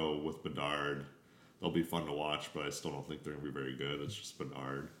 Chicago with Bedard, they'll be fun to watch, but I still don't think they're going to be very good. It's just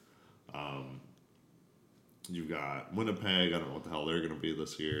Bedard. You've got Winnipeg. I don't know what the hell they're going to be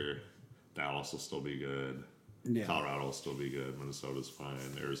this year. Dallas will still be good. Yeah. Colorado will still be good. Minnesota's fine.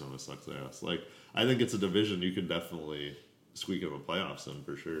 Arizona sucks ass. Like, I think it's a division you could definitely squeak in the playoffs in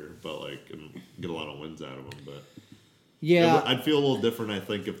for sure, but like, and get a lot of wins out of them. But yeah, I'd feel a little different, I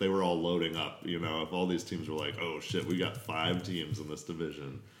think, if they were all loading up. You know, if all these teams were like, oh shit, we got 5 teams in this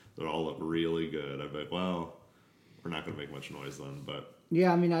division that all look really good. I'd be like, well, we're not going to make much noise then. But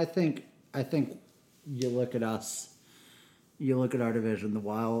yeah, I mean, I think you look at us. You look at our division,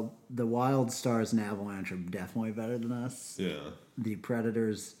 the Wild Stars and Avalanche are definitely better than us. Yeah. The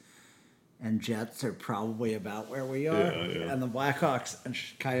Predators and Jets are probably about where we are. Yeah. And the Blackhawks and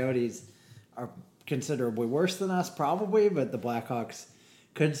Coyotes are considerably worse than us, probably, but the Blackhawks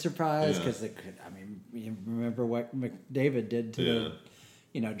could surprise because they could. I mean, you remember what McDavid did to the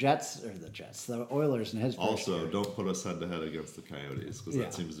the Oilers in his first Also, year. Don't put us head-to-head against the Coyotes because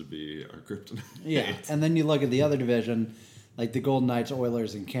that seems to be our kryptonite. Yeah, and then you look at the other division. Like the Golden Knights,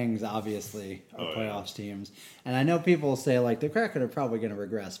 Oilers, and Kings obviously are playoffs teams. And I know people will say, like, the Kraken are probably going to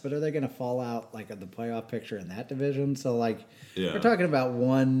regress, but are they going to fall out, like, of the playoff picture in that division? So, like, we're talking about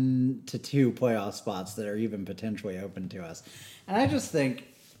 1 to 2 playoff spots that are even potentially open to us. And I just think,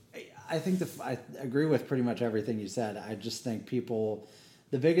 I think I agree with pretty much everything you said. I just think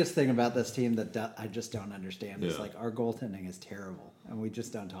the biggest thing about this team that I just don't understand is like our goaltending is terrible, and we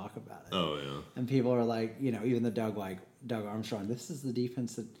just don't talk about it. Oh yeah. And people are like, even the Doug Armstrong. This is the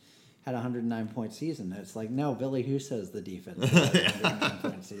defense that had a 109-point season. And it's like, no, Billy Husso is the defense that had a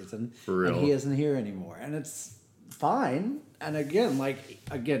 109-point season, For real. and he isn't here anymore, and it's fine. And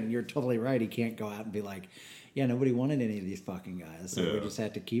again, you're totally right. He can't go out and be like, yeah, nobody wanted any of these fucking guys, so we just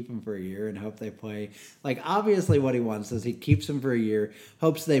had to keep them for a year and hope they play. Like, obviously what he wants is he keeps them for a year,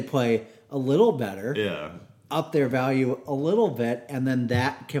 hopes they play a little better, up their value a little bit, and then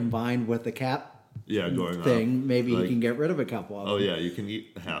that combined with the cap going thing, up. maybe you can get rid of a couple of them. Oh, yeah, you can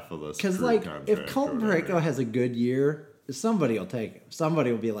eat half of this. Because, if Colton Parayko has a good year, somebody will take him.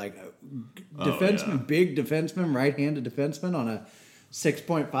 Somebody will be like, big defenseman, right-handed defenseman on a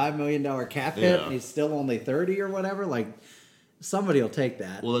 $6.5 million cap hit, and he's still only 30 or whatever. Like, somebody will take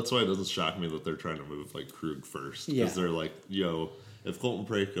that. Well, that's why it doesn't shock me that they're trying to move like Krug first, because they're like, if Colton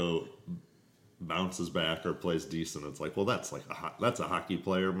Parayko bounces back or plays decent, it's like, well, that's like that's a hockey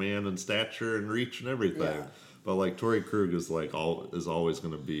player, man, in stature and reach and everything. Yeah. But like Torrey Krug is always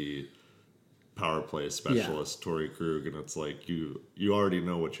going to be power play specialist, Torrey Krug, and it's like you already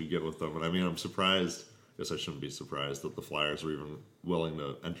know what you get with them. And I mean, I'm surprised. I guess I shouldn't be surprised that the Flyers were even willing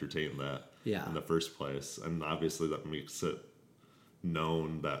to entertain that in the first place. And obviously that makes it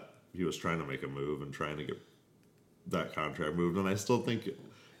known that he was trying to make a move and trying to get that contract moved. And I still think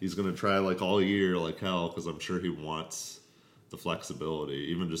he's going to try like all year like hell, because I'm sure he wants the flexibility.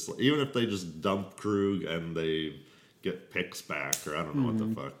 Even if they just dump Krug and they get picks back, or I don't know what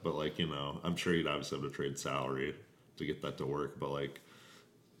the fuck. But like, I'm sure he'd obviously have to trade salary to get that to work. But like,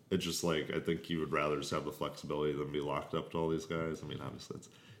 it's just like, I think he would rather just have the flexibility than be locked up to all these guys. I mean, obviously it's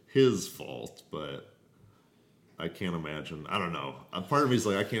his fault, but I can't imagine. I don't know. Part of me is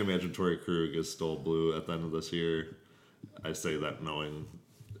like, I can't imagine Torrey Krug is still blue at the end of this year. I say that knowing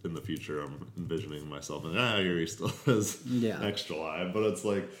in the future I'm envisioning myself and here he still is next July. But it's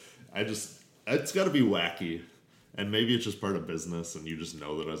like, it's got to be wacky. And maybe it's just part of business, and you just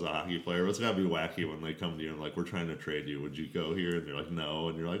know that as a hockey player. But it's got to be wacky when they come to you and like, we're trying to trade you. Would you go here? And you're like, no.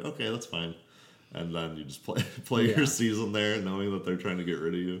 And you're like, okay, that's fine. And then you just play your season there, knowing that they're trying to get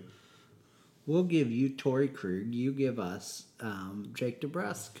rid of you. We'll give you Torrey Krug. You give us Jake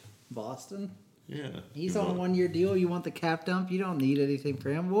DeBrusk, Boston. Yeah. He's on a 1-year deal. You want the cap dump? You don't need anything for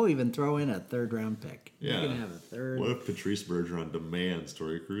him. We'll even throw in a 3rd-round pick. Yeah. You can have a third. What if Patrice Bergeron demands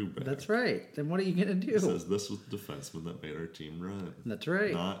Torrey Krug back? That's right. Then what are you going to do? He says, this was the defenseman that made our team run. That's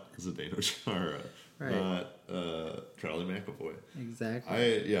right. Not Zdeno Chara. Right. Not Charlie McAvoy.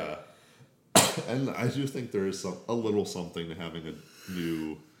 Exactly. And I do think there is a little something to having a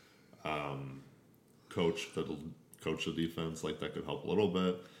new coach that'll coach the defense. Like, that could help a little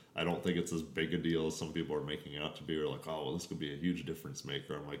bit. I don't think it's as big a deal as some people are making it out to be. Or like, oh, well, this could be a huge difference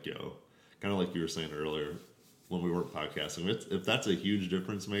maker. I'm like, kind of like you were saying earlier when we weren't podcasting. If that's a huge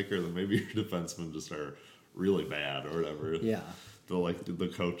difference maker, then maybe your defensemen just are really bad or whatever. Yeah.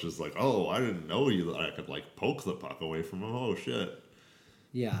 The coach is like, oh, I didn't know that I could like poke the puck away from him. Oh shit.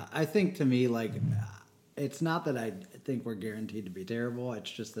 Yeah, I think to me, like, it's not that I think we're guaranteed to be terrible. It's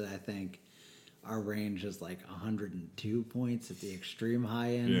just that I think our range is like 102 points at the extreme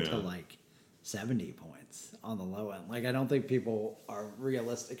high end to like 70 points on the low end. Like, I don't think people are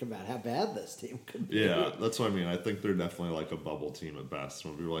realistic about how bad this team could be. Yeah, that's what I mean. I think they're definitely like a bubble team at best.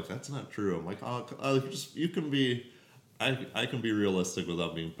 When people are like, that's not true. I'm like, you can be, I can be realistic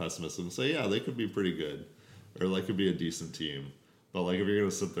without being pessimistic and say, yeah, they could be pretty good. Or they could be a decent team. But like, if you're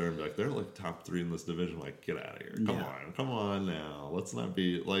gonna sit there and be like, they're like top 3 in this division, like, get out of here. Come on now. Let's not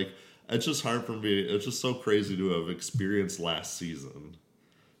be like. It's just hard for me. It's just so crazy to have experienced last season.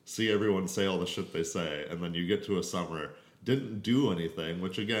 See everyone say all the shit they say, and then you get to a summer, didn't do anything.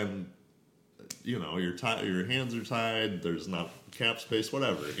 Which again, you're tied. Your hands are tied. There's not cap space.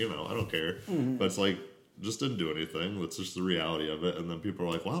 Whatever. I don't care. Mm-hmm. But it's like, just didn't do anything. That's just the reality of it. And then people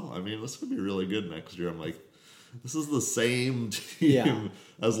are like, well, I mean, this could be really good next year. I'm like, this is the same team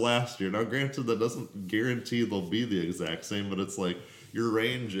as last year. Now, granted, that doesn't guarantee they'll be the exact same, but it's like your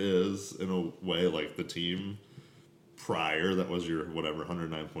range is, in a way, like the team prior, that was your,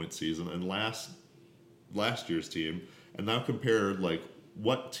 109-point season, and last year's team, and now compare, like,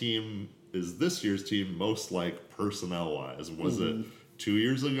 what team is this year's team most like personnel-wise? Was it 2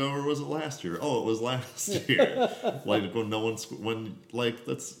 years ago, or was it last year? Oh, it was last year. Like,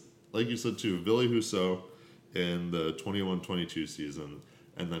 that's, like you said, too, Billy Husso in the 21-22 season,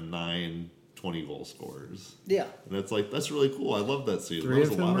 and then 9 20-goal scorers. Yeah. And it's like, that's really cool. I love that season. 3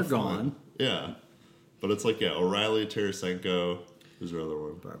 of them are gone. Yeah. But it's like, O'Reilly, Tarasenko, Who's your other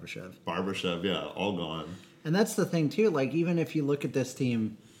one? Barbashev, yeah, all gone. And that's the thing too. Like, even if you look at this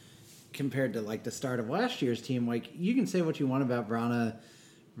team compared to like the start of last year's team, like you can say what you want about Vrana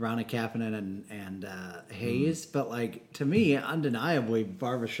Kapanen and Hayes, but like to me, undeniably,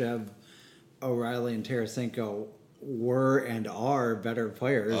 Barbashev, O'Reilly, and Tarasenko were and are better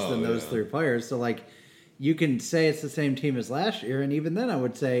players than those three players. So like, you can say it's the same team as last year, and even then, I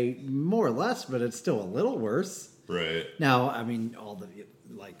would say more or less, but it's still a little worse. Right. Now, I mean, all the,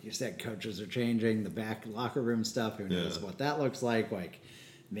 like you said, coaches are changing, the back locker room stuff, who knows what that looks like. Like,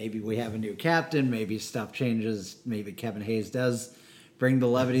 maybe we have a new captain, maybe stuff changes, maybe Kevin Hayes does bring the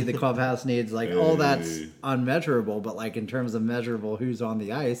levity the clubhouse needs. Like, all that's unmeasurable, but like in terms of measurable who's on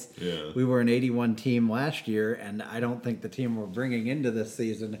the ice, we were an 81 team last year, and I don't think the team we're bringing into this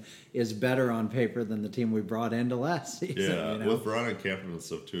season is better on paper than the team we brought into last season. Yeah, you know? with Vrana and Kapanen and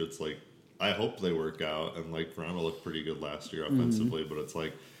stuff too, it's like, I hope they work out, and like Vrana looked pretty good last year offensively, but it's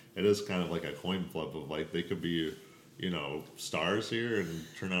like, it is kind of like a coin flip of like, they could be, you know, stars here and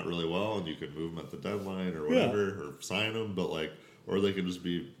turn out really well, and you could move them at the deadline or whatever, or sign them, but like, or they could just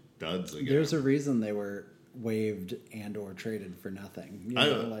be duds again. There's a reason they were waived and or traded for nothing. You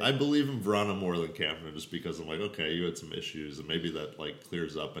know, I believe in Vrana more than Kapanen, just because I'm like, okay, you had some issues, and maybe that like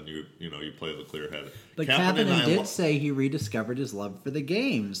clears up, and you play the clear head. But Kapanen did say he rediscovered his love for the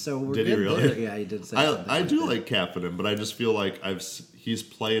game, so we're good. Did he really? There. Yeah, he did say something. I do like Kapanen, but I just feel like he's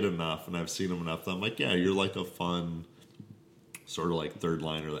played enough, and I've seen him enough that I'm like, yeah, you're like a fun sort of like third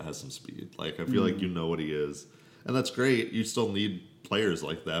liner that has some speed. Like, I feel like you know what he is, and that's great. You still need players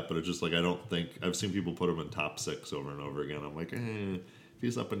like that, but it's just like, I don't think I've seen people put him in top 6 over and over again. I'm like, if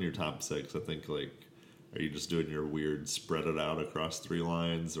he's up in your top 6, I think, like, are you just doing your weird spread it out across 3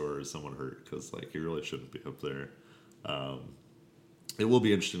 lines, or is someone hurt? Because like, he really shouldn't be up there. It will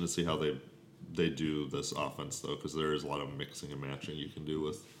be interesting to see how they do this offense though, because there is a lot of mixing and matching you can do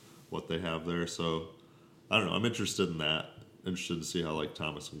with what they have there. So I don't know, I'm interested in that. Interested to see how like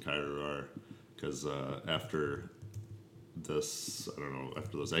Thomas and Kyrou are, because after this, I don't know,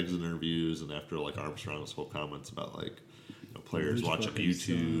 after those exit interviews and after like Armstrong's whole comments about like, you know, players watching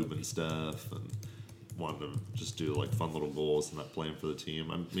YouTube and stuff and wanting to just do like fun little goals and not playing for the team.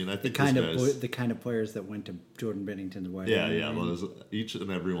 I mean, I think the kind of players that went to Jordan Binnington's wedding. Yeah, those, each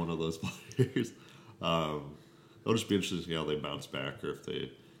and every one of those players. It'll just be interesting to see how they bounce back, or if they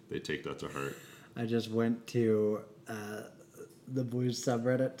take that to heart. I just went to the Blues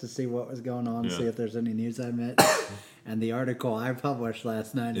subreddit to see what was going on, see if there's any news I missed. And the article I published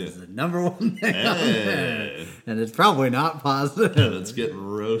last night is the number one thing on there. And it's probably not positive. It's getting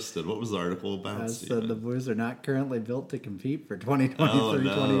roasted. What was the artitle about? I said the Blues are not currently built to compete for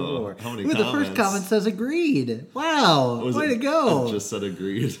 2023-24. How many comments? The first comment says agreed. Wow. Way to go. It just said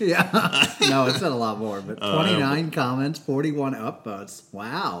agreed. Yeah. No, it said a lot more. But 29 comments, 41 upvotes.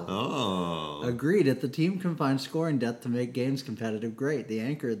 Wow. Oh. Agreed. If the team can find scoring depth to make games competitive, great. The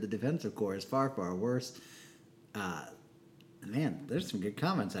anchor of the defensive core is far, far worse. Man, there's some good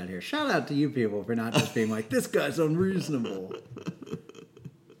comments out here. Shout out to you people for not just being like, this guy's unreasonable.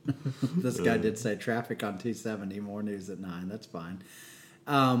 This guy did say traffic on 270, more news at 9. That's fine.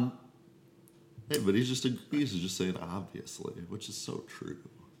 Hey, but he's just saying obviously, which is so true.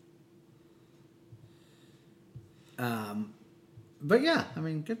 But yeah, I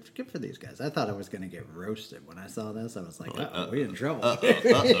mean, good for these guys. I thought I was going to get roasted when I saw this. I was like, we're in trouble.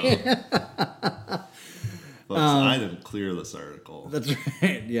 Folks, I didn't clear this article. That's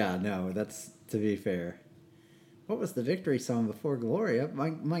right. Yeah, no, that's to be fair. What was the victory song before Gloria?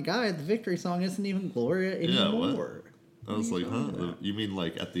 My guy, the victory song isn't even Gloria anymore. I was like, huh? You mean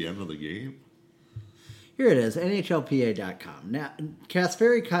like at the end of the game? Here it is, NHLPA.com. Now,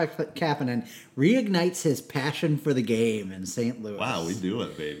 Kasperi Kapanen reignites his passion for the game in St. Louis. Wow, we do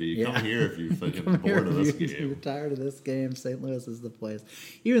it, baby. Come here if you're fucking bored of this game. You're tired of this game. St. Louis is the place.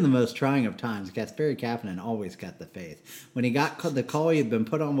 Even the most trying of times, Kasperi Kapanen always got the faith. When he got the call he had been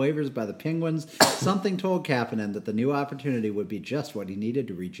put on waivers by the Penguins, something told Kapanen that the new opportunity would be just what he needed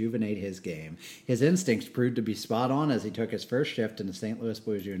to rejuvenate his game. His instincts proved to be spot on as he took his first shift in the St. Louis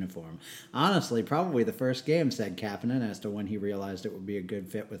Blues uniform. Honestly, probably the first game, said Kapanen, as to when he realized it would be a good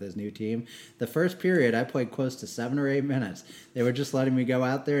fit with his new team. The first period, I played close to 7 or 8 minutes. They were just letting me go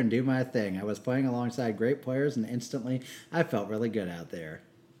out there and do my thing. I was playing alongside great players, and instantly, I felt really good out there.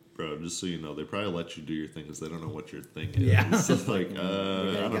 Bro, just so you know, they probably let you do your thing because they don't know what your thing is. Yeah. It's just like, I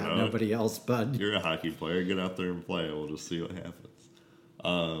don't know. Nobody else, bud. You're a hockey player. Get out there and play. We'll just see what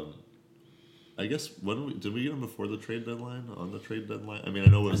happens. I guess, did we get him before the trade deadline? On the trade deadline? I mean, I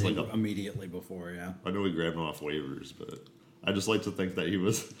know it was like immediately before, yeah. I know we grabbed him off waivers, but I just like to think that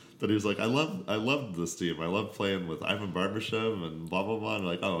That he was like, I loved this team. I love playing with Ivan Barbashev and blah blah blah. And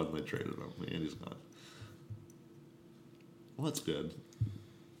like, oh, and they traded him, and he's gone. Well, that's good.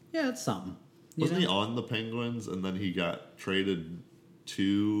 Yeah, it's something. Wasn't he on the Penguins, and then he got traded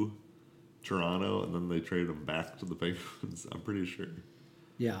to Toronto, and then they traded him back to the Penguins? I'm pretty sure.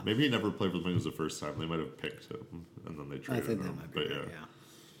 Yeah. Maybe he never played for the Penguins the first time. They might have picked him, and then they traded him. That might be right, yeah.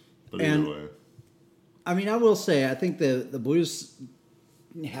 But either way. I mean, I will say, I think the Blues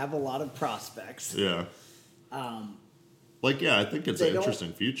have a lot of prospects. Yeah. I think it's an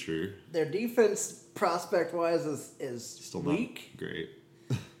interesting future. Their defense, prospect-wise, is still weak. Not great.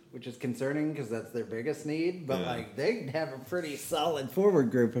 Which is concerning because that's their biggest need. But, they have a pretty solid forward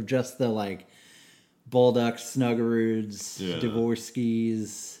group of just the, Bullducks, Snuggaroos,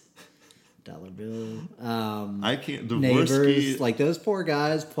 Dvorskys, Dollar Bill. I can't... Neighbors. Those four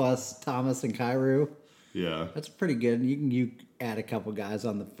guys plus Thomas and Kyrou. Yeah. That's pretty good. You add a couple guys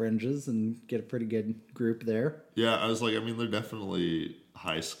on the fringes and get a pretty good group there. Yeah, I was like, they're definitely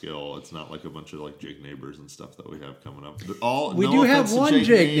high skill. It's not like a bunch of Jake Neighbors and stuff that we have coming up. We do have one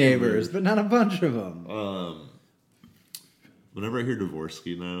Jake Neighbors, but not a bunch of them. Whenever I hear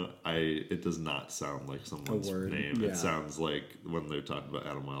Dvorsky now, it does not sound like someone's name. Yeah. It sounds like when they're talking about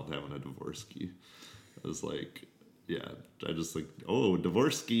Adam Wild having a Dvorsky. I was like, yeah, I just like, oh,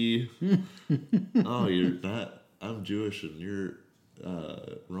 Dvorsky. Oh, you're not. I'm Jewish and you're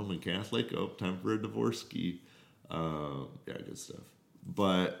Roman Catholic. Oh, time for a Dvorsky. Yeah, good stuff.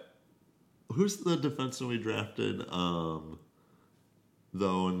 But who's the defenseman we drafted, though,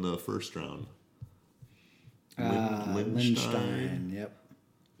 in the first round? Lindstein. Yep.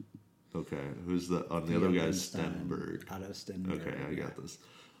 Okay, who's the other guy? Stenberg. Otto Stenberg. Okay, I got this.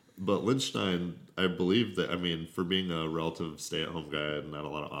 But Lindstein, I believe that, for being a relative stay-at-home guy and not a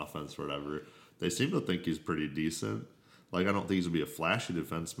lot of offense or whatever, they seem to think he's pretty decent. I don't think he's going to be a flashy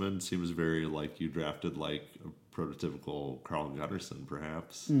defenseman. Seems very like you drafted a prototypical Carl Gunnarsson,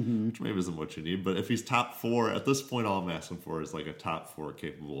 perhaps, which maybe isn't what you need. But if he's top four, at this point, all I'm asking for is a top four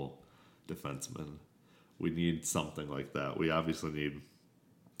capable defenseman. We need something like that. We obviously need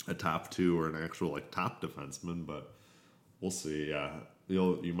a top two or an actual top defenseman, but we'll see. Yeah,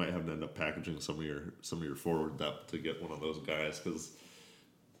 you might have to end up packaging some of your forward depth to get one of those guys because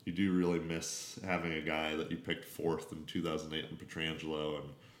you do really miss having a guy that you picked fourth in 2008 in Pietrangelo and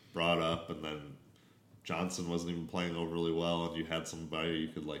brought up, and then Johnson wasn't even playing overly well, and you had somebody you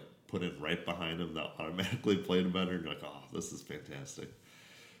could put in right behind him that automatically played better, and you're like, oh, this is fantastic.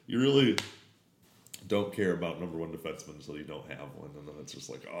 You really don't care about number one defenseman until you don't have one, and then it's just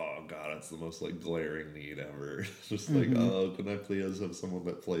oh god, it's the most glaring need ever. It's just oh, can I please have someone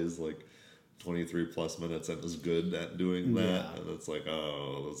that plays 23 plus minutes and is good at doing that? Yeah. And it's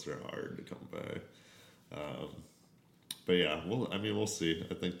oh, those are hard to come by. But yeah, we'll see.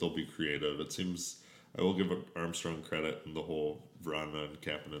 I think they'll be creative. It seems I will give Armstrong credit and the whole Vrana and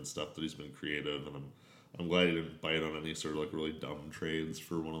Kapanen stuff that he's been creative, and I'm glad he didn't bite on any sort of really dumb trades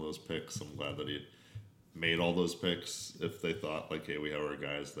for one of those picks. I'm glad that he made all those picks if they thought hey, we have our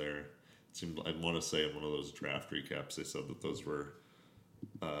guys there. It seemed, I want to say in one of those draft recaps they said that those were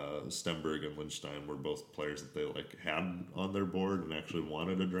Stenberg and Lindstein were both players that they had on their board and actually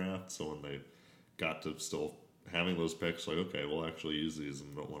wanted a draft. So when they got to still having those picks, okay, we'll actually use these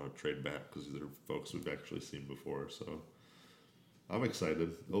and don't want to trade back because these are folks we've actually seen before. So I'm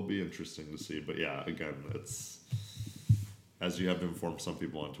excited. It'll be interesting to see. But yeah, again, it's as you have to inform some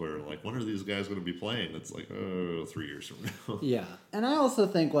people on Twitter, when are these guys going to be playing? It's 3 years from now. Yeah. And I also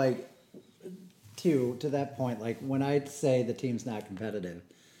think, to that point, when I say the team's not competitive,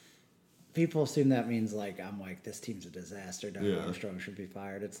 people assume that means, I'm this team's a disaster. Doug Armstrong should be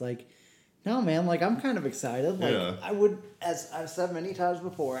fired. It's no, man, I'm kind of excited. I would, as I've said many times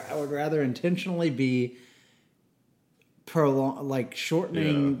before, I would rather intentionally be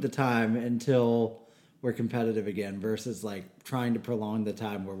shortening the time until we're competitive again versus trying to prolong the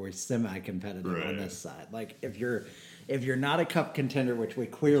time where we're semi-competitive on this side. If you're not a cup contender, which we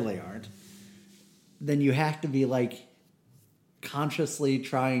clearly aren't, then you have to be consciously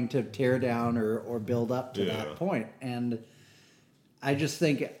trying to tear down or build up to that point. And I just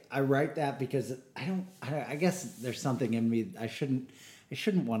think I write that because I guess there's something in me. I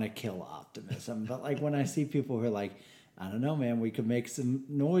shouldn't want to kill optimism, but when I see people who are I don't know, man, we could make some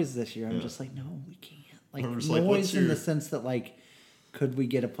noise this year. I'm just no, we can't. Noise in the sense that could we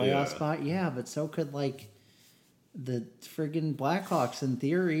get a playoff spot? Yeah, but so could the friggin' Blackhawks in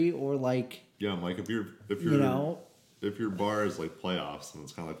theory, or yeah, I'm if you're if your bar is like playoffs, and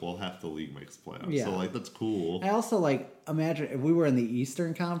it's kind of like, well, half the league makes playoffs, Yeah. so like that's cool. I also like imagine if we were in the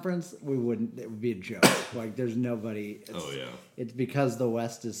Eastern Conference, we wouldn't. It would be a joke. Like there's nobody. It's because the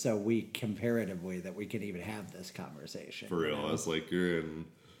West is so weak comparatively that we can even have this conversation. For real, it's like you're in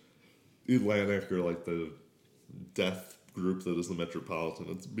Atlantic or like the death group that is the Metropolitan.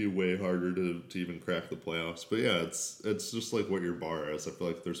 It'd be way harder to even crack the playoffs. But yeah, it's just like what your bar is. I feel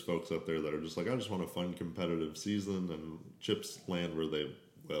like there's folks out there that are just like, I just want a fun competitive season, and chips land where they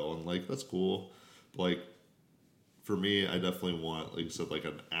will, and like that's cool. But like for me, I definitely want, like you said, like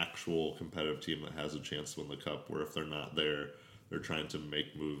an actual competitive team that has a chance to win the cup, where if they're not there, they're trying to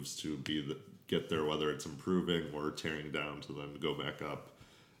make moves to get there, whether it's improving or tearing down to then go back up.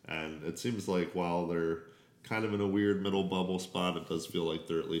 And it seems like while they're kind of in a weird middle bubble spot, it does feel like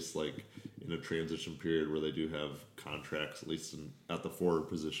they're at least like in a transition period where they do have contracts, at least at the forward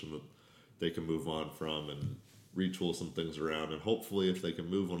position, that they can move on from and retool some things around. And hopefully if they can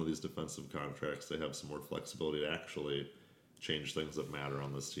move one of these defensive contracts, they have some more flexibility to actually change things that matter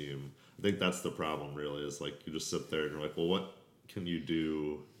on this team. I think that's the problem really, is like you just sit there and you're like, well, what can you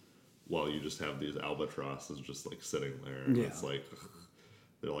do while you just have these albatrosses just like sitting there? And it's like,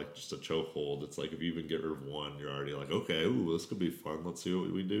 they're like just a chokehold. It's like if you even get rid of one, you're already like, okay, ooh, this could be fun. Let's see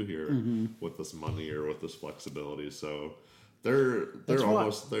what we do here with this money or with this flexibility. So they're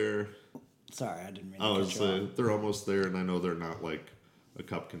almost there. Sorry, I didn't mean to cut you off. They're almost there, and I know they're not like a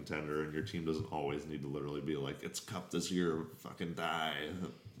cup contender, and your team doesn't always need to literally be like, it's cup this year, fucking die.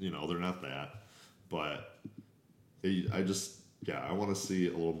 You know, they're not that. But I want to see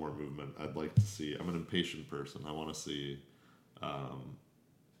a little more movement. I'd like to see, I'm an impatient person. I want to see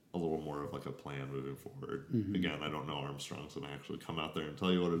a little more of like a plan moving forward. Again, I don't know Armstrong's going to actually come out there and tell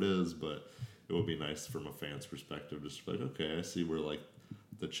you what it is, but it would be nice from a fan's perspective just to be like, okay, I see where like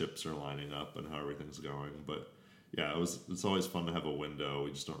the chips are lining up and how everything's going. But yeah, it's always fun to have a window.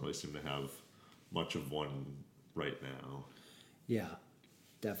 We just don't really seem to have much of one right now. Yeah,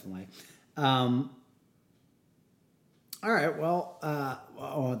 definitely. All right, well,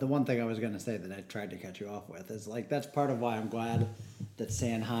 the one thing I was going to say that I tried to cut you off with is, like, that's part of why I'm glad that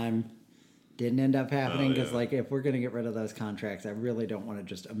Sanheim didn't end up happening, because, like, if we're going to get rid of those contracts, I really don't want to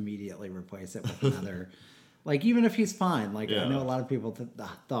just immediately replace it with another. Like, even if he's fine, like, I know a lot of people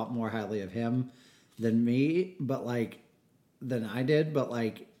thought more highly of him than me, but, like, than I did, but,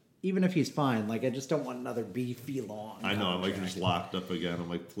 like, even if he's fine, like, I just don't want another beefy long I know, I'm, like, just locked up again. I'm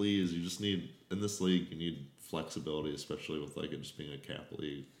like, please, you just need, in this league, you need flexibility, especially with like it just being a cap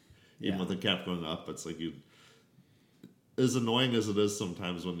league. Even with the cap going up, it's like as annoying as it is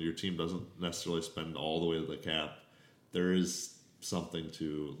sometimes when your team doesn't necessarily spend all the way to the cap, there is something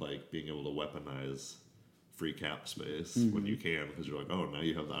to like being able to weaponize free cap space when you can, because you're like, oh, now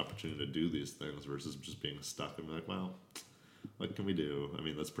you have the opportunity to do these things versus just being stuck and be like, well, what can we do? I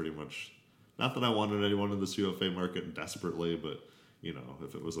mean, that's pretty much, not that I wanted anyone in this UFA market desperately, but you know,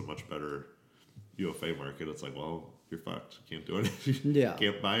 if it was a much better UFA market, it's like, well, you're fucked. You can't do anything. You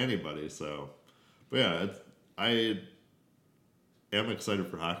can't buy anybody. So, but yeah, I am excited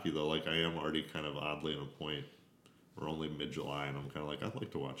for hockey though. Like I am already kind of oddly at a point. We're only mid-July, and I'm kind of like, I'd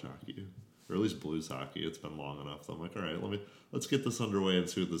like to watch hockey, or at least Blues hockey. It's been long enough. So I'm like, all right, let's get this underway and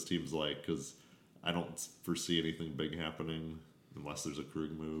see what this team's like, because I don't foresee anything big happening unless there's a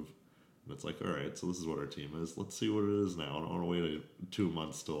Krug move. And it's like, all right, so this is what our team is. Let's see what it is now. I don't want to wait 2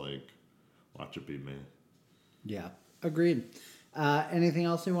 months to like watch it be me. Yeah, agreed. Anything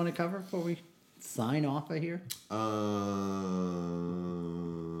else you want to cover before we sign off of here? I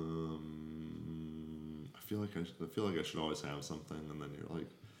feel like I should always have something, and then you're like,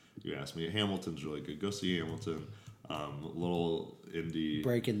 you ask me. Hamilton's really good. Go see Hamilton. Little indie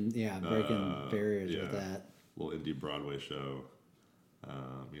breaking barriers with that. Little indie Broadway show.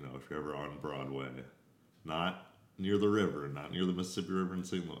 You know, if you're ever on Broadway, not near the river, not near the Mississippi River in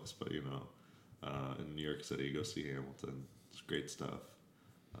St. Louis, but you know, in New York City, go see Hamilton. It's great stuff.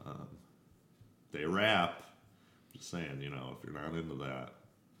 They rap. Just saying, you know, if you're not into that.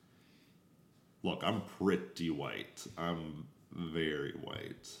 Look, I'm pretty white. I'm very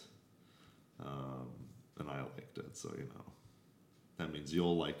white. And I liked it, so, you know. That means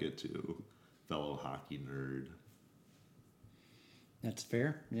you'll like it too, fellow hockey nerd. That's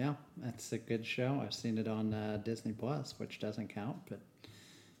fair. Yeah, that's a good show. I've seen it on Disney Plus, which doesn't count, but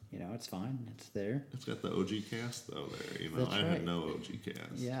you know, it's fine. It's there. It's got the OG cast though. There, you know, I had no OG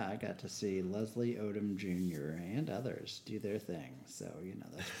cast. Yeah, I got to see Leslie Odom Jr. and others do their thing, so you know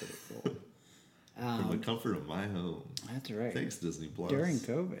that's pretty cool. From the comfort of my home. That's right. Thanks, Disney Plus. During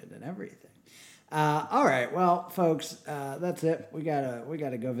COVID and everything. All right, well, folks, that's it. We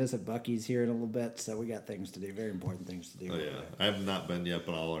gotta go visit Buc-ee's here in a little bit, so we got things to do, very important things to do. Oh yeah, I have not been yet,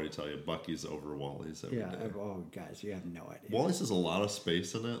 but I'll already tell you, Buc-ee's over Wally's every day. Oh, guys, you have no idea. Wally's has a lot of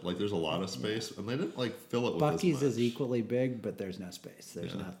space in it. Like, there's a lot of space, and they didn't fill it with Buc-ee's is equally big, but there's no space.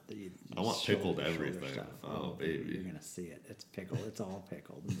 There's not. I want pickled everything. Stuff. Oh, baby, you're gonna see it. It's pickled. It's all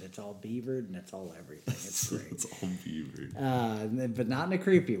pickled. It's all beavered, and it's all everything. It's great. It's all beavered, but not in a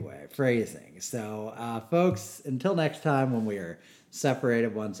creepy way. Phrasing. So, folks, until next time when we are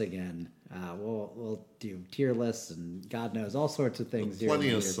separated once again, we'll do tier lists and God knows all sorts of things. Plenty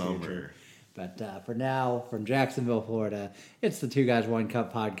of summer. Future. But for now, from Jacksonville, Florida, it's the Two Guys One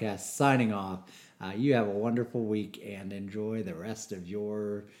Cup podcast signing off. You have a wonderful week and enjoy the rest of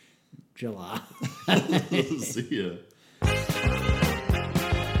your July. See ya.